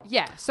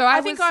 Yeah, so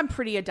I think I'm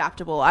pretty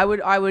adaptable. I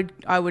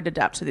would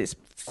adapt to this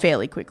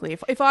fairly quickly.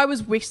 If I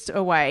was whisked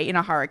away in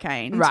a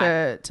hurricane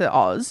to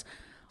Oz.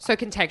 So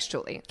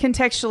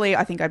contextually,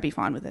 I think I'd be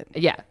fine with it.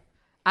 Yeah.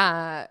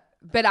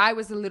 But I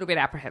was a little bit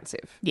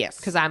apprehensive. Yes.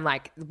 Because I'm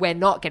like, we're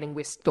not getting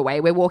whisked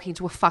away. We're walking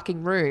to a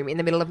fucking room in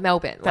the middle of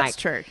Melbourne. That's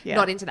true. Yeah.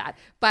 Not into that.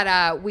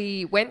 But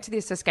we went to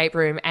this escape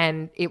room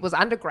and it was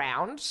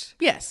underground.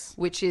 Yes.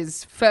 Which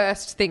is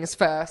first things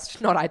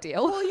first, not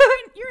ideal. Well,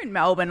 you're in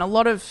Melbourne. A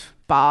lot of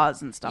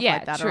bars and stuff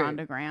like that are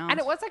underground. And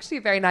it was actually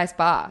a very nice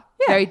bar.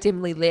 Yeah. Very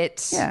dimly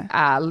lit.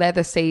 Yeah.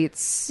 Leather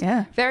seats.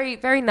 Yeah. Very,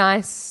 very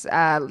nice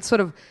sort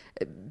of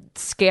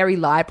scary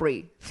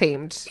library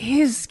themed.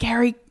 Here's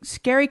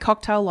scary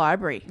cocktail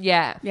library.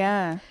 Yeah.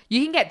 Yeah.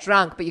 You can get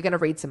drunk, but you're going to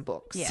read some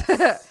books.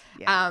 Yes.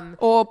 Yeah.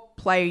 Or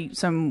play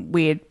some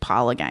weird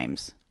parlor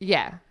games.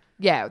 Yeah.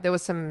 Yeah. There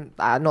was some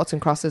noughts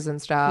and crosses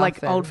and stuff.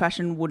 Like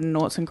old-fashioned wooden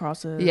noughts and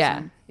crosses.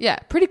 Yeah. Yeah.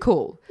 Pretty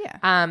cool.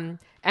 Yeah.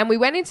 And we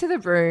went into the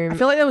room. I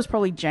feel like there was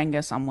probably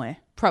Jenga somewhere.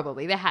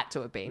 Probably. There had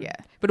to have been. Yeah.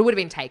 But it would have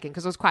been taken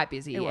because it was quite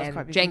busy. It was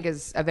quite busy.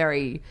 Jenga's a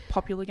very...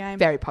 popular game.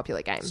 Very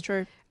popular game. It's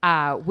true.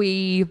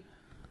 We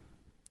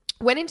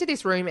went into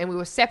this room and we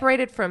were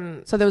separated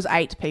from... So there was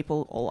 8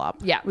 people all up.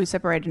 Yeah. We were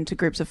separated into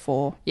groups of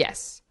 4.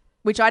 Yes.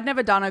 Which I'd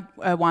never done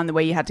a one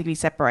where you had to be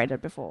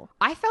separated before.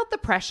 I felt the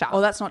pressure.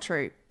 Oh, that's not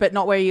true. But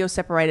not where you're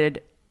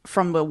separated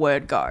from the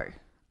word go.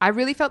 I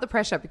really felt the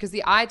pressure because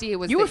the idea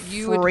was you were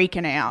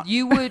freaking out.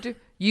 You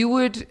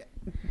would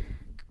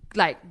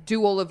like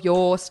do all of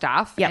your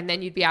stuff yep. and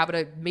then you'd be able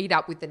to meet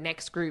up with the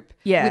next group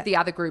with the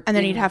other group. And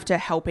then you'd have to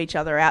help each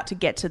other out to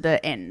get to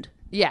the end.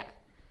 Yeah.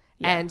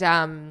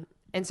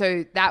 And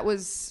so that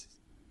was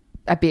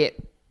a bit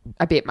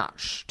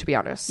much, to be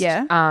honest.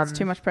 Yeah. It's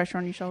too much pressure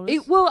on your shoulders.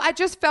 I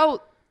just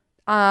felt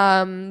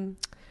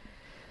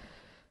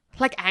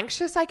like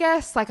anxious, I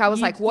guess. Like I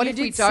was like, what if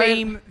we don't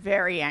seem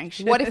very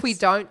anxious? What if we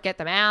don't get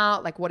them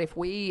out? Like what if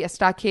we are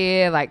stuck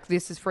here? Like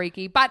this is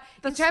freaky. But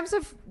in terms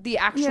of the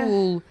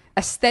actual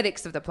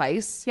aesthetics of the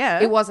place,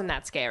 it wasn't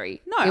that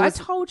scary. No, I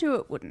told you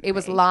it wouldn't. It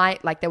was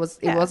light, like it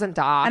wasn't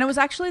dark. And it was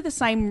actually the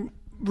same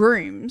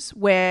rooms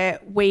where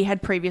we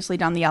had previously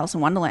done the Alice in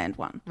Wonderland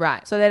one.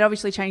 Right. So they'd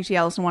obviously changed the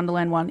Alice in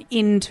Wonderland one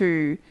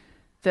into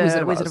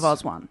the Wizard of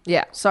Oz one.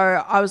 Yeah. So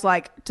I was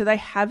like, do they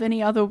have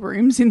any other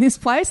rooms in this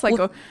place? Like,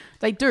 or,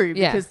 they do,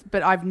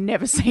 but I've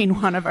never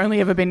seen one. I've only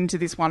ever been into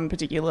this one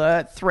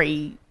particular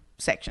 3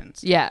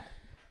 sections. Yeah.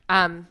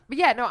 But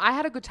yeah, no, I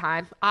had a good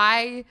time.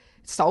 I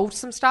solved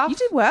some stuff. You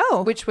did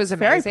well. Which was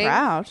amazing. Very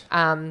proud.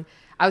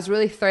 I was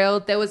really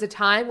thrilled. There was a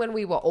time when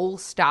we were all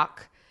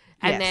stuck,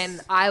 and then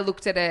I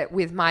looked at it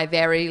with my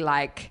very,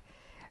 like...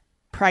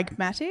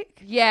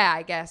 pragmatic? Yeah,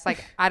 I guess.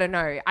 Like, I don't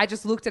know. I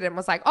just looked at it and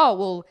was like, oh,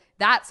 well,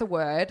 that's a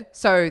word.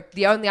 So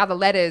the only other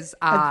letters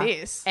are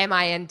this.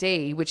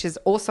 MIND, which is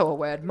also a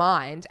word,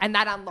 mind. And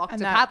that unlocked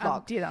a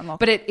padlock. Did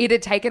unlock. But it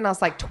had taken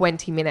us like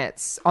 20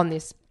 minutes on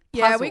this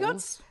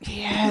puzzles.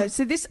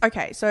 So this,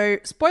 okay, so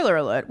spoiler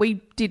alert,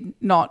 we did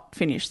not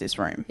finish this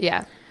room.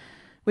 Yeah.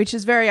 Which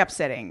is very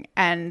upsetting.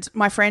 And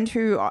my friend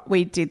who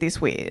we did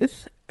this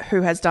with,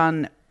 who has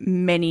done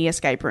many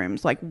escape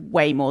rooms, like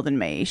way more than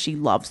me, she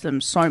loves them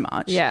so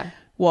much,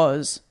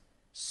 was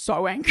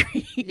so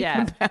angry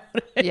about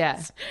it.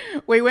 Yeah.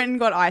 We went and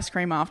got ice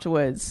cream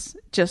afterwards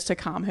just to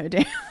calm her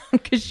down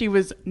because she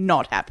was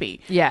not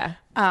happy. Yeah.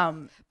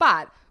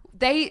 But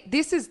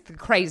this is the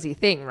crazy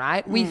thing,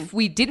 right?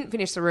 We didn't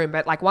finish the room,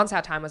 but like once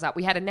our time was up,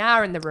 we had an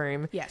hour in the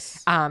room.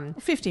 Yes.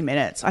 50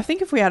 minutes. I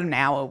think if we had an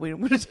hour, we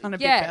would have done a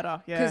bit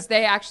better. Yeah.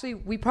 Because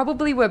we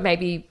probably were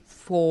maybe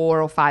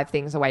 4 or 5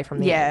 things away from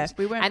the end.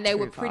 We weren't and they too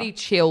were far. pretty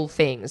chill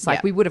things.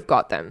 Like we would have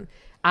got them.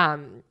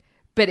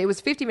 But it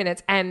was 50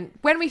 minutes. And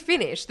when we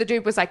finished, the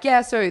dude was like,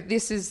 yeah, so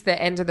this is the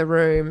end of the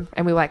room.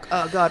 And we were like,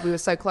 oh God, we were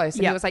so close.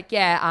 And he was like,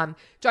 yeah,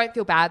 don't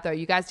feel bad though.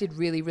 You guys did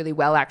really, really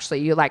well,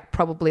 actually. You're like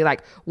probably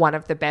like one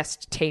of the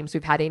best teams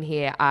we've had in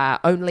here.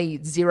 Only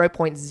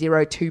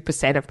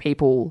 0.02% of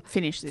people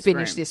finish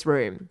this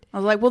room. I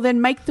was like, well,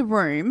 then make the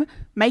room,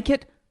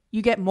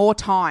 you get more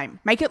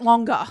time. Make it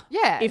longer.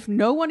 Yeah. If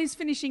no one is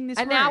finishing this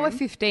room. An hour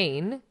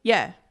 15.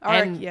 Yeah.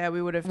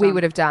 We would have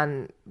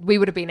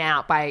been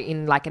out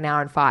in like an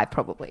hour and 5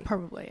 probably.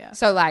 Probably, yeah.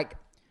 So like.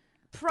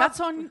 That's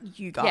on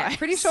you guys. Yeah,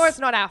 pretty sure it's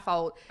not our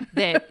fault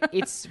that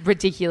it's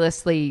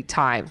ridiculously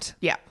timed.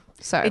 Yeah.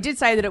 So it did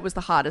say that it was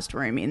the hardest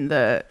room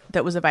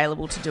that was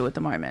available to do at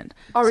the moment.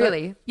 Oh,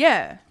 really?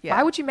 Yeah.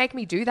 Why would you make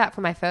me do that for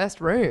my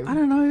first room? I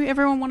don't know.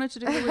 Everyone wanted to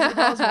do the Wizard of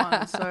Oz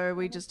one, so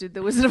we just did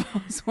the Wizard of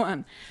Oz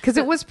one. Because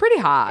it was pretty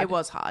hard. It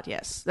was hard,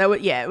 yes.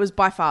 It was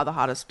by far the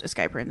hardest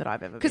escape room that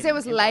I've ever been. Because there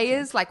was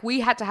layers. Like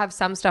we had to have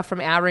some stuff from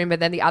our room, but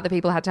then the other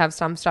people had to have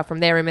some stuff from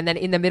their room, and then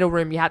in the middle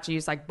room you had to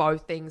use like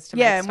both things to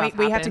make stuff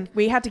happen.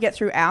 we had to get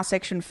through our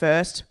section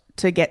first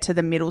to get to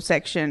the middle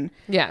section.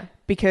 Yeah.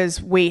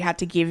 Because we had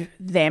to give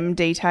them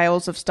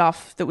details of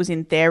stuff that was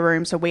in their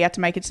room. So we had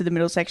to make it to the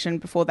middle section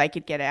before they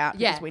could get out.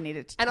 Yeah. Because we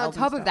needed to And on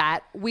top of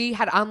that, we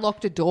had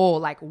unlocked a door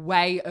like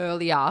way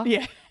earlier.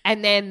 Yeah.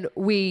 And then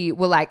we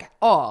were like,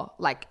 oh,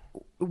 like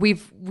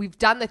we've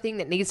done the thing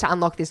that needs to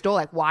unlock this door.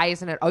 Like, why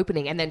isn't it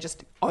opening? And then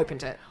just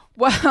opened it.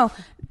 Well,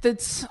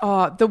 that's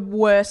the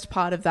worst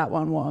part of that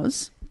one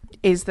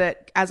is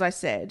that, as I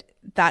said,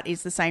 that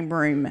is the same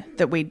room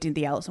that we did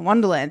the Alice in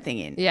Wonderland thing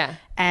in. Yeah.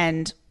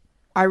 And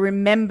I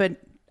remember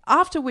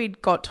after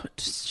we'd got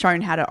shown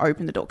how to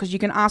open the door, because you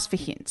can ask for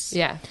hints.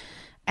 Yeah.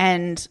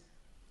 And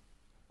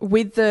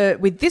with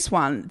this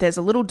one, there's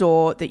a little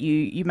door that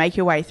you make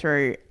your way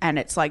through, and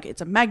it's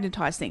a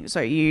magnetized thing. So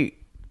you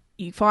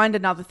find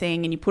another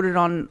thing and you put it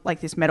on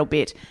like this metal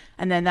bit,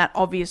 and then that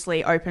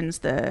obviously opens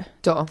the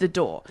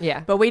door.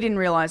 Yeah. But we didn't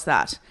realize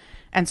that.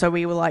 And so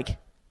we were like,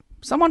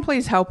 someone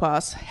please help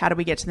us. How do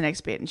we get to the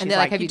next bit? And she's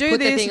like, have you do put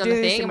this, the thing on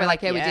the thing? And we're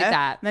like, yeah, we did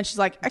that. And then she's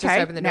like,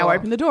 okay, now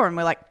open the door. And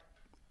we're like,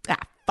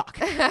 fuck.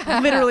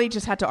 Literally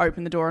just had to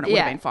open the door and it would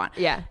have been fine.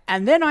 Yeah.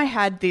 And then I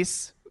had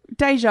this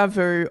deja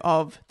vu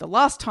of the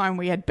last time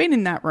we had been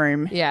in that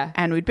room. Yeah.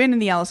 And we'd been in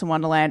the Alice in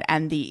Wonderland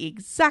and the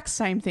exact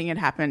same thing had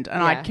happened.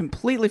 And I'd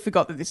completely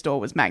forgot that this door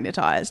was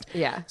magnetized.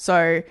 Yeah.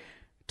 So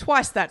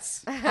twice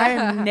I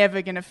am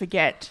never going to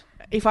forget.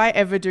 If I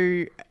ever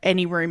do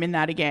any room in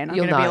that again, I'm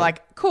going to be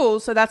like, cool,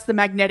 so that's the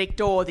magnetic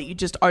door that you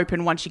just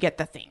open once you get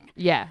the thing.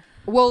 Yeah.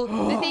 Well,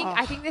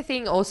 I think the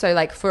thing also,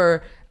 like,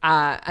 for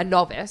a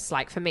novice,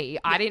 like for me,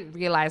 I didn't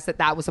realize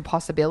that was a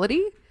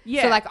possibility.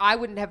 Yeah. So, like, I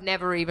wouldn't have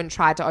never even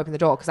tried to open the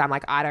door because I'm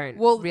like, I don't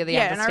really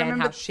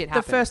understand how shit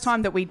happens. The first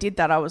time that we did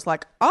that, I was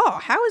like, oh,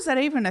 how is that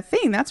even a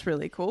thing? That's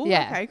really cool.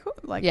 Yeah. Okay, cool.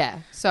 Like, yeah.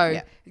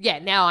 So,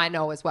 now I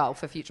know as well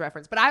for future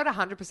reference. But I would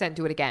 100%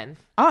 do it again.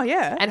 Oh,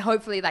 yeah. And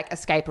hopefully, like,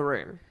 escape a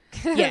room.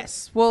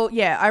 Yes. Well,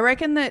 yeah, I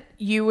reckon that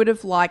you would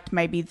have liked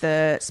maybe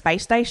the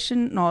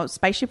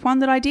spaceship one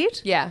that I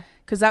did. Yeah.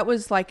 Because that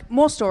was like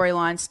more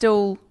storyline,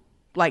 still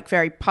like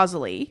very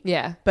puzzly.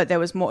 Yeah. But there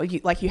was more,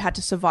 you had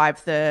to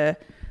survive the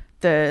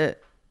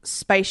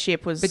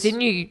spaceship was... But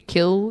didn't you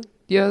kill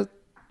your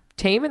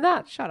team in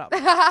that? Shut up.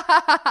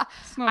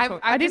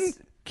 I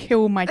didn't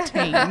kill my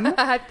team.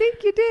 I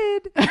think you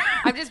did.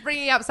 I'm just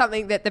bringing up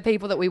something that the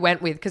people that we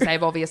went with, because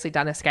they've obviously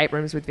done escape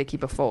rooms with Vicky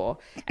before,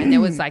 and there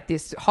was like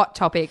this hot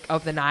topic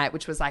of the night,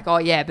 which was like, oh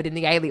yeah, but in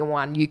the alien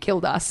one, you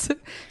killed us.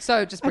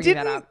 So just bringing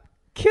that up.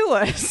 Kill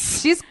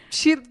us.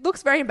 She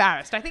looks very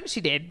embarrassed. I think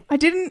she did. I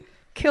didn't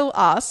kill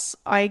us.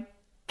 I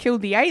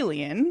killed the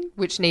alien.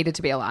 Which needed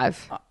to be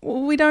alive.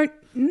 Well, we don't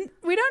know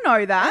that. We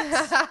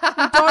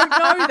don't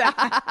know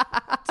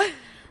that.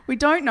 We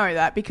don't know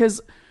that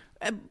because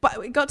but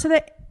we got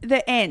to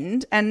the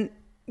end and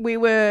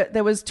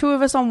there was 2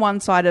 of us on one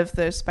side of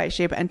the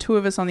spaceship and 2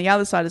 of us on the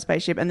other side of the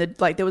spaceship, and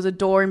there was a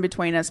door in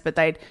between us, but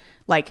they'd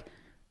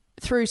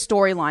through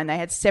storyline they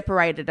had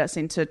separated us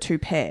into 2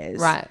 pairs.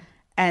 Right.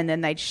 And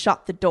then they'd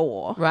shut the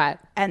door. Right.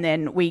 And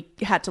then we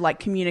had to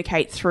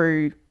communicate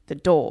through the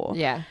door.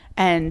 Yeah.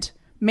 And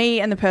me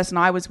and the person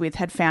I was with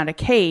had found a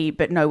key,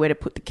 but nowhere to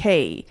put the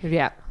key.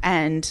 Yeah.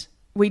 And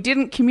we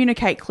didn't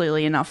communicate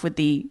clearly enough with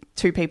the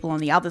 2 people on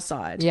the other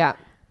side. Yeah.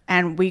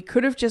 And we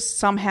could have just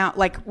somehow,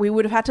 we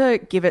would have had to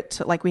give it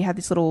to, we had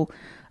this little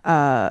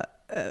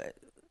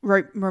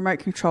remote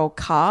control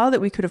car that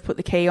we could have put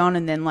the key on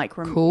and then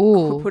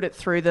cool. put it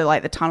through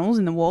the tunnels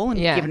in the wall and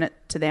given it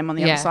to them on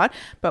the other side.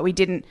 But we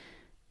didn't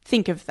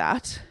think of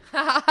that.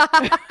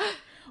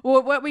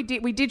 Well, what we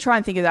did try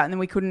and think of that, and then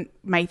we couldn't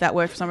make that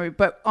work for some reason.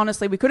 But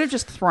honestly, we could have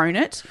just thrown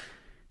it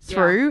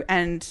through,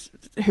 and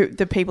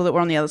the people that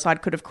were on the other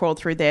side could have crawled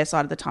through their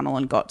side of the tunnel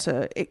and got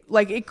to it.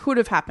 It could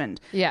have happened.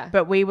 Yeah.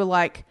 But we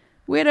were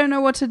we don't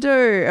know what to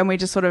do, and we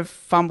just sort of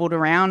fumbled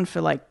around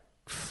for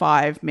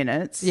 5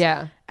 minutes.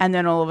 Yeah. And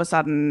then all of a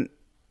sudden,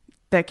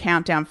 the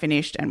countdown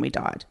finished, and we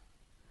died.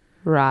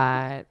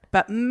 Right.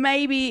 But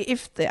maybe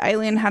if the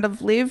alien had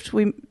have lived,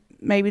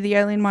 maybe the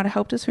alien might have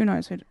helped us. Who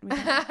knows?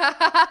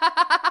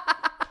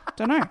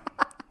 Don't know.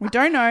 We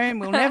don't know, and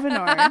we'll never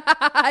know.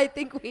 I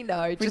think we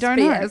know. We don't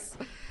know.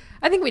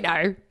 I think we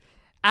know.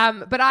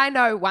 But I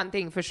know one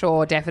thing for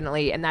sure,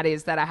 definitely, and that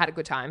is that I had a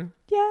good time.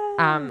 Yes.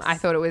 I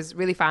thought it was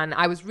really fun.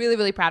 I was really,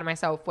 really proud of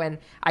myself when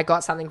I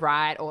got something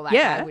right, or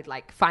I would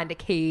find a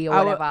key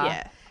or whatever.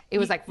 Yeah. It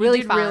was really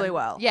you did fun. really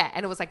well. Yeah,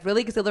 and it was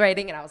really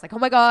exhilarating, and I was like, oh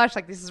my gosh,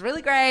 this is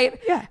really great.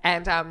 Yeah.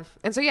 And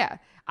so yeah,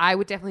 I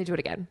would definitely do it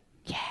again.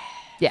 Yeah.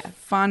 Yeah.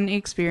 Fun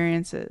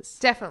experiences.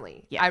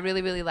 Definitely. Yeah. I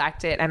really, really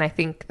liked it, and I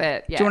think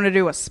that Do you want to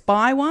do a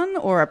spy one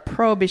or a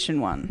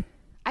prohibition one?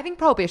 I think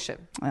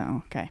prohibition.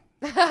 Oh, okay.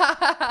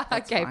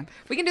 Okay, fine.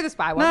 we can do the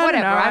spy one. No,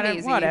 Whatever, no, I'm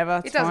easy.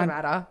 whatever, It doesn't fine.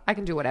 matter. I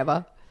can do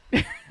whatever.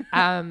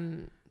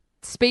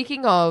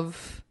 Speaking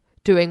of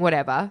doing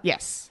whatever,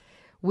 Yes.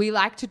 we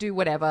like to do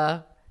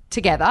whatever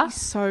together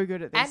So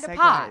good at this. and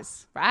apart,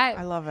 right?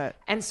 I love it.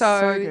 And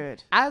so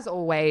good. as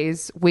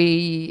always,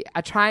 we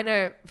are trying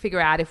to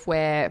figure out if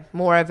we're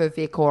more of a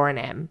Vic or an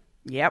M.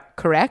 Yep.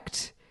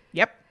 Correct?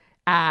 Yep.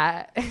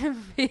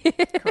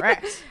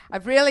 Correct.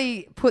 I've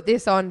really put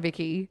this on,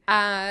 Vicky.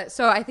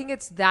 So I think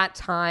it's that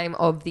time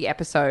of the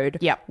episode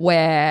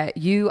where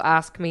you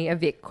ask me a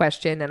Vic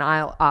question and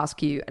I'll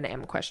ask you an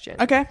M question.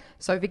 Okay.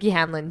 So Vicky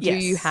Hanlon, do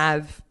you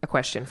have a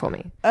question for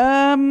me?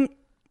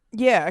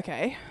 Yeah,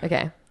 okay.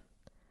 Okay.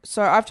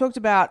 So I've talked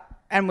about,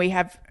 and we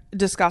have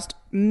discussed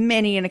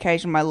many an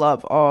occasion, my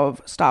love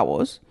of Star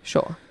Wars.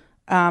 Sure.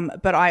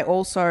 But I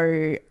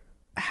also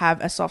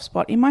have a soft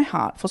spot in my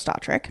heart for Star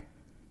Trek.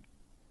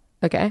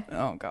 Okay.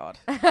 Oh, God.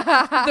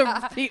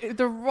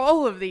 the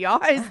roll of the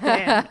eyes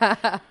then.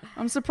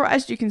 I'm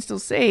surprised you can still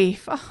see.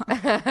 Fuck.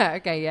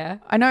 Okay, yeah.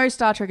 I know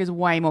Star Trek is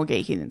way more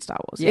geeky than Star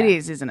Wars. Yeah. It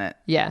is, isn't it?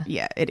 Yeah.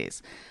 Yeah, it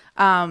is.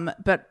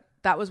 But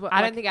that was what...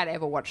 I don't think I'd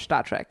ever watch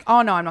Star Trek.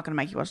 Oh, no, I'm not going to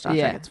make you watch Star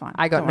Trek. It's fine.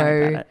 I've got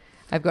no...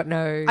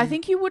 I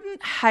think you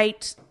wouldn't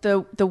hate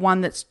the one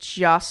that's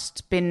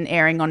just been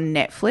airing on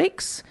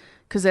Netflix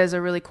because there's a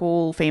really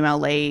cool female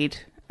lead.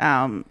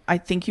 I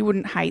think you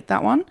wouldn't hate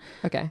that one.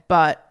 Okay.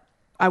 But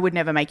I would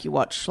never make you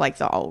watch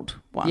the old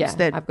ones.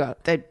 Yeah,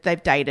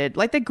 they've dated.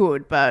 They're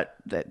good, but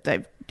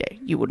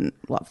you wouldn't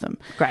love them.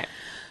 Great.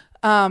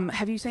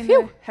 Have you seen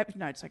Phew.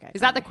 No, it's okay.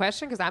 Is that the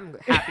question? Because I'm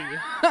happy.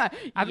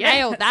 I've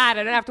nailed that.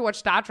 I don't have to watch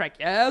Star Trek.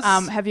 Yes.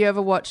 Have you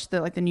ever watched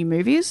the new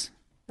movies?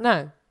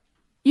 No.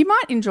 You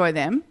might enjoy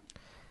them.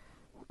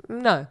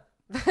 No.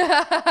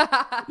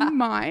 You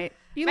might.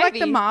 You like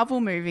the Marvel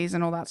movies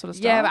and all that sort of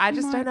stuff. Yeah, but I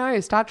just don't know.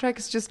 Star Trek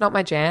is just not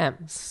my jam.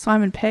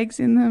 Simon Pegg's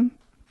in them.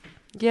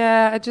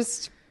 Yeah,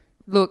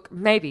 look,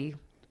 maybe.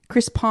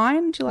 Chris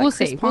Pine? Do you like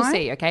Chris Pine? We'll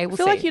see, okay? I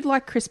feel like you'd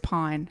like Chris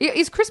Pine.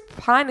 Is Chris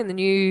Pine in the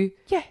new...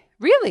 Yeah.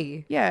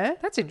 Really? Yeah.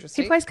 That's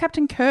interesting. He plays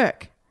Captain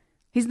Kirk.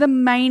 He's the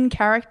main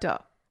character.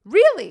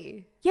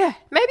 Really? Yeah.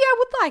 Maybe I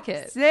would like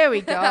it. There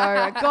we go.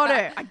 I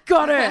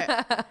got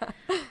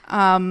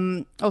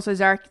it. Also,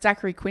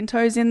 Zachary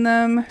Quinto's in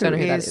them. Don't know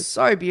who that is.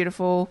 So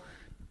beautiful.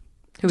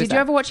 Did you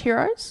ever watch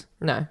Heroes?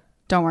 No.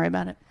 Don't worry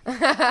about it.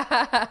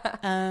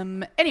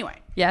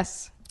 Anyway.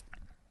 Yes.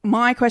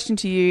 My question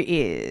to you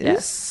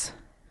is,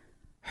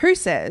 who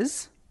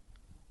says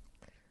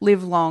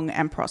live long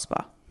and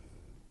prosper?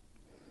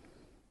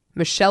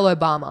 Michelle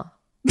Obama.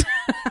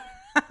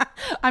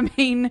 I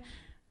mean,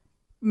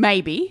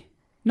 maybe.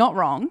 Not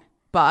wrong.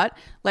 But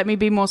let me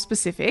be more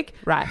specific.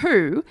 Right.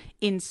 Who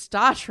in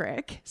Star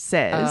Trek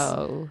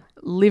says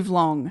live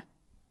long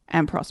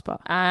and prosper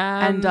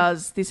and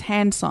does this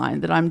hand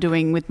sign that I'm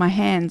doing with my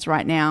hands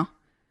right now?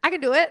 I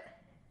can do it.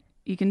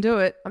 You can do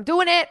it. I'm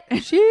doing it.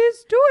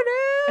 She's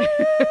doing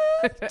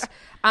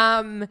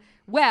it.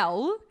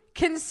 Well,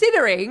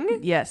 considering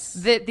Yes.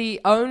 that the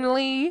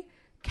only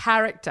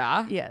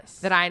character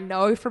that I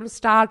know from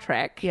Star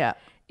Trek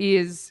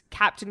is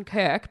Captain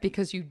Kirk,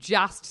 because you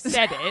just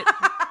said it.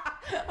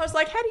 I was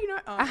like, how do you know?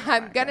 Oh,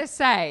 I'm going to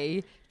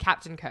say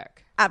Captain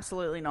Kirk.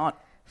 Absolutely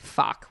not.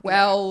 Fuck.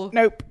 Well,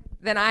 nope.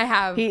 Then I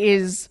have... He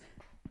is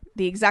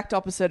the exact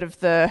opposite of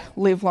the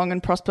live long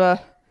and prosper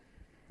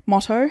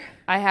motto.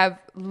 I have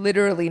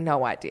literally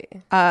no idea.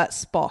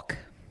 Spock.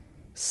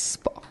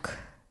 Spock.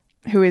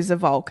 Who is a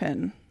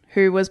Vulcan,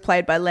 who was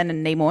played by Leonard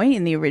Nimoy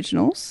in the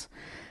originals,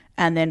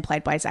 and then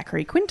played by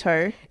Zachary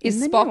Quinto.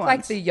 Is Spock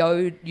like the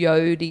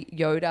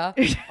Yoda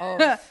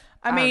of,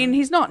 I mean,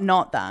 he's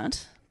not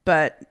that,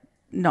 but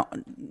not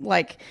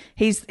like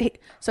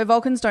so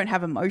Vulcans don't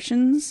have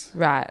emotions,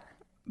 right?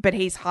 But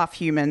he's half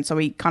human, so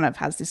he kind of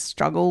has this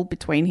struggle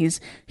between his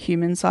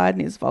human side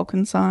and his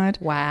Vulcan side.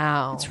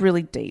 Wow, it's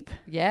really deep.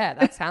 Yeah,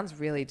 that sounds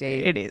really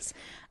deep. It is.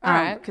 All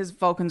right. Because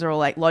Vulcans are all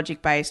like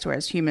logic based,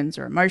 whereas humans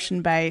are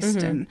emotion based,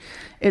 and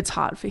it's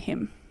hard for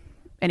him.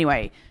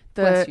 Anyway,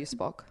 bless you,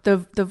 Spock.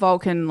 The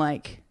Vulcan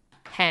like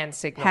hand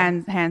signal,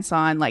 hand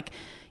sign, like,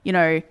 you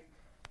know,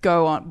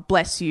 go on,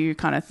 bless you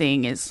kind of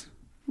thing is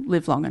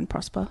live long and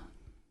prosper.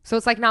 So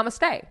it's like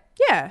namaste.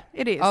 Yeah,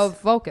 it is. Of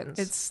Vulcans.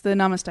 It's the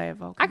namaste of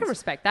Vulcans. I can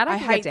respect that. I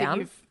can hate get down.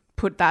 that you've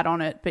put that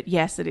on it, but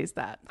yes, it is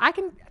that. I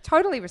can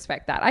totally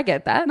respect that. I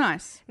get that.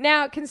 Nice.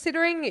 Now,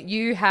 considering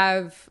you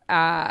have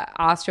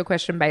asked your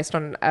question based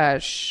on a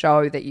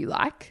show that you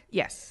like.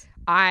 Yes.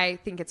 I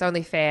think it's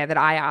only fair that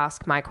I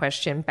ask my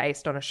question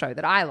based on a show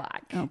that I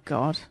like. Oh,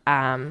 God.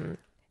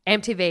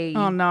 MTV.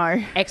 Oh,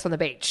 no. X on the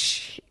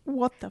Beach.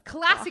 What the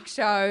classic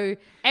show,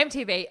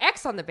 MTV,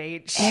 X on the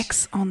Beach.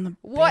 X on the Beach.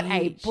 What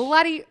a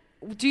bloody...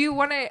 Do you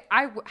want to...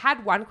 I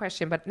had one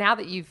question, but now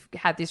that you've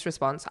had this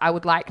response, I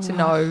would like to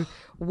know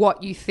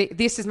what you think...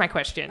 This is my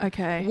question.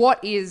 Okay.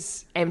 What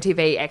is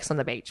MTV X on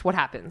the Beach? What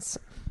happens?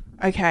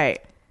 Okay.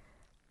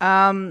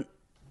 Okay,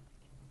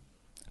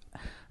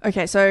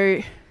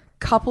 so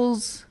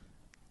couples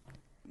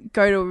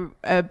go to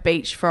a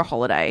beach for a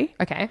holiday.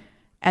 Okay.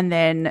 And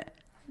then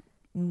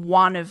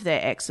one of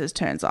their exes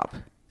turns up.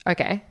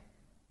 Okay.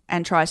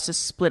 And tries to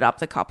split up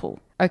the couple.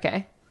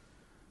 Okay.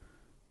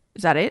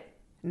 Is that it?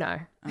 No.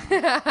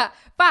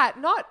 But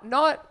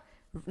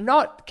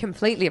not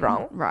completely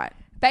wrong. Right.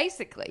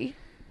 Basically,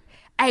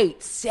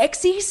 8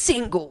 sexy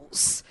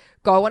singles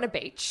go on a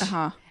beach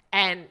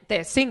and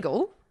they're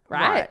single,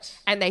 right?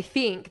 And they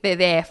think they're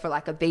there for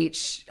like a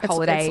beach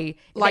holiday.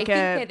 It's like they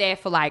think they're there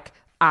for like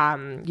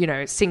you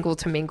know, single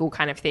to mingle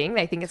kind of thing.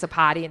 They think it's a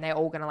party and they're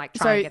all going to like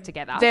try and get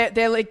together.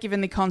 They're like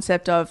given the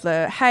concept of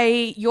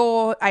hey,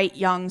 you're 8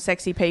 young,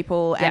 sexy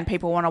people and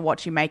people want to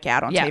watch you make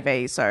out on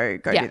TV, so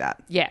go do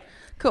that. Yeah.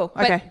 Cool.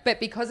 Okay. But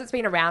because it's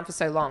been around for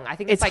so long, I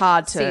think it's like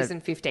hard to... season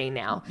 15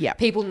 now. Yeah.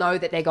 People know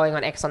that they're going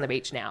on X on the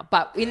Beach now.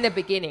 But in the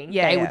beginning,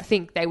 they would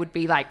think they would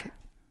be like,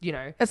 you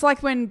know. It's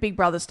like when Big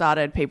Brother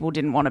started, people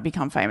didn't want to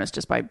become famous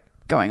just by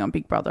going on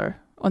Big Brother,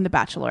 on The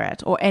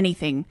Bachelorette, or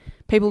anything.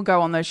 People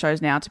go on those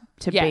shows now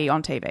to be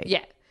on TV. Yeah.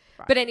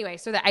 Right. But anyway,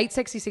 so the 8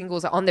 sexy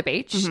singles are on the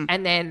beach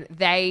and then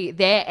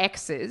their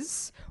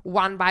exes,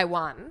 one by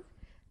one,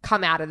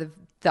 come out of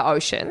the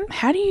ocean.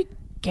 How do you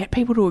get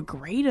people to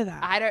agree to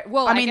that? I don't...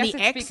 Well, I mean, guess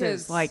the exes,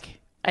 because, like...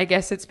 I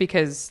guess it's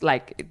because,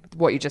 like,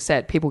 what you just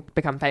said, people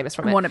become famous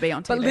from it. Want to be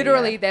on TV. But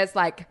literally, there's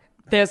a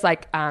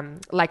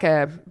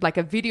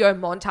video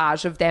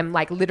montage of them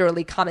like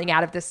literally coming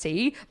out of the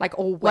sea, like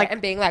all wet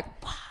and being like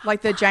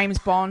the James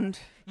Bond.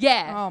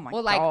 Yeah. Oh my God.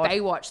 Or like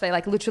Baywatch, they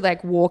like literally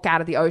like walk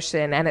out of the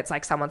ocean and it's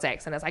like someone's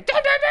ex and it's like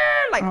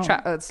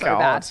it's so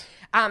bad.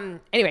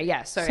 Anyway,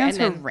 yeah. So sounds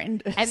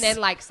horrendous. And then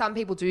like some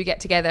people do get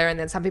together and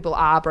then some people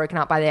are broken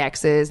up by their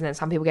exes and then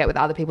some people get with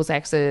other people's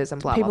exes and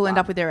blah. People blah, end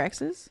blah. up with their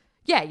exes.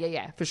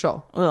 Yeah, for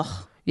sure.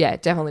 Ugh. Yeah,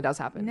 it definitely does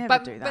happen. Never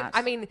but, do that. But,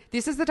 I mean,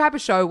 this is the type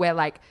of show where,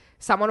 like,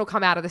 someone will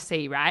come out of the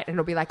sea, right? And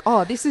it'll be like,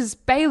 oh, this is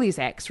Bailey's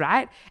ex,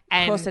 right?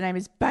 And, of course, her name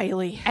is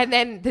Bailey. And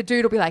then the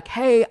dude will be like,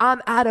 hey,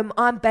 I'm Adam.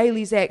 I'm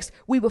Bailey's ex.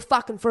 We were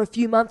fucking for a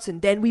few months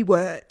and then we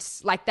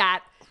weren't. Like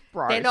that.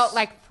 Gross. They're not,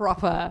 like,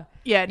 proper.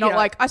 Yeah, not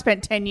like I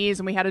spent 10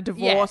 years and we had a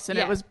divorce and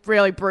it was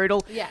really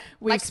brutal. Yeah.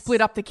 We split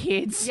up the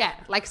kids. Yeah.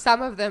 Like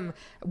some of them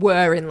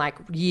were in like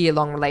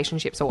year-long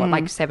relationships or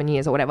like 7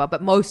 years or whatever.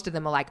 But most of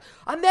them are like,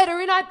 I met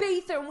her in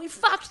Ibiza and we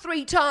fucked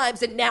 3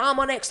 times and now I'm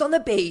on X on the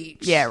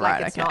Beach. Yeah,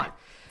 right. Like,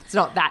 it's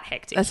not that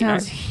hectic. That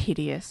sounds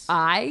hideous.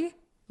 I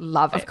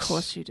love it. Of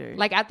course you do.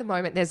 Like at the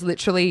moment, there's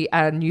literally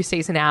a new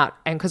season out,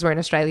 and because we're in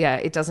Australia,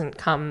 it doesn't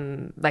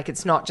come like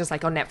it's not just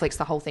like on Netflix.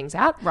 The whole thing's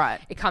out.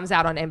 Right. It comes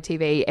out on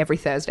MTV every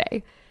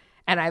Thursday,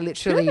 and I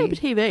literally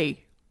MTV.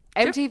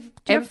 MTV.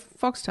 Do you have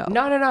Foxtel?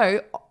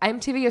 No.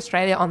 MTV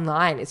Australia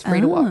Online is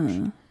free to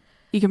watch.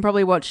 You can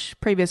probably watch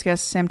previous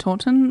guest Sam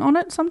Taunton on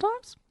it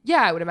sometimes.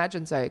 Yeah, I would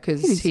imagine so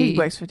because he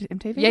works for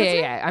MTV.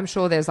 Yeah. I'm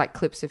sure there's like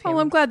clips of him. Oh,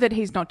 I'm glad that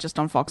he's not just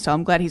on Foxtel.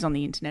 I'm glad he's on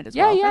the internet as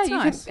well. Yeah,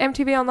 That's nice.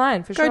 MTV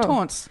Online for sure. Go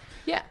Taunts.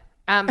 Yeah.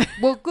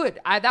 Well,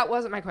 good. That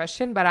wasn't my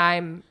question, but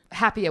I'm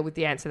happier with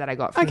the answer that I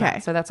got from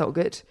that. So that's all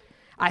good.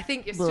 I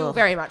think you're still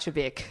very much a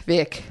Vic,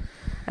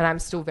 and I'm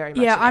still very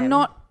much I'm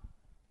not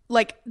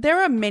like,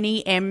 there are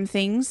many M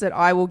things that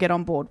I will get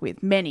on board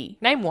with. Many.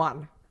 Name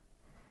one.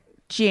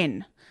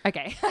 Gin.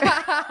 Okay.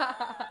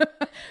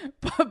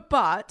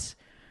 but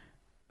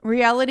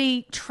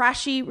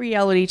trashy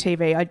reality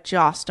TV, I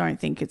just don't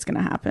think it's going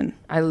to happen.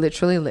 I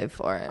literally live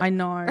for it. I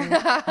know.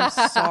 I'm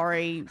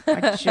sorry.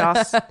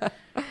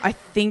 I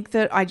think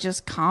that I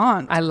just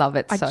can't. I love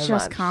it so much. I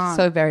just can't.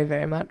 So very,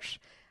 very much.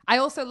 I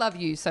also love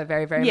you so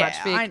very, very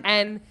much, Vic.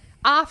 And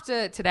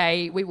after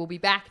today, we will be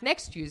back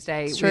next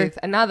Tuesday with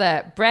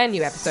another brand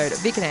new episode of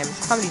Vic and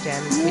Em's Comedy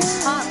Jam. We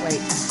can't wait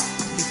to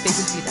be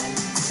speaking to you then.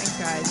 Thanks,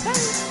 guys.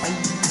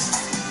 Bye.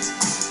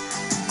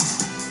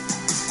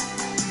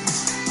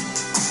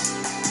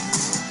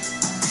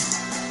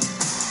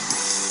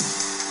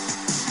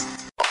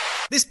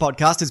 This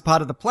podcast is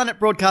part of the Planet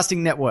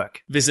Broadcasting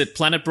Network. Visit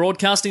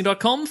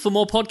planetbroadcasting.com for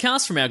more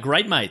podcasts from our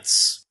great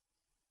mates.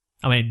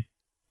 I mean,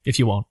 if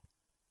you want.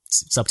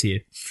 It's up to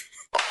you.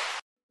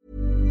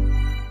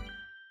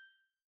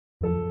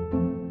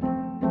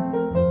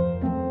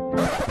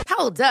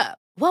 Hold up.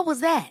 What was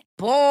that?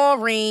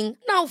 Boring.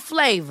 No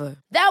flavor.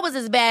 That was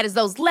as bad as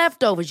those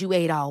leftovers you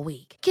ate all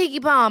week.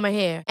 Keke Palmer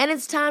here. And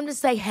it's time to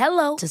say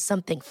hello to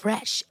something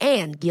fresh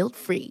and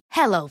guilt-free.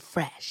 Hello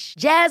Fresh.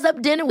 Jazz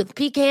up dinner with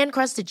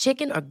pecan-crusted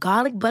chicken or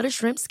garlic butter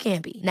shrimp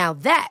scampi. Now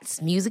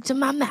that's music to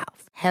my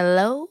mouth.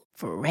 Hello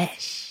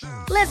Fresh.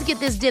 Let's get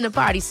this dinner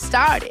party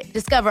started.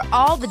 Discover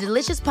all the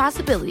delicious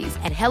possibilities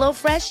at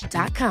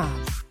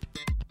HelloFresh.com.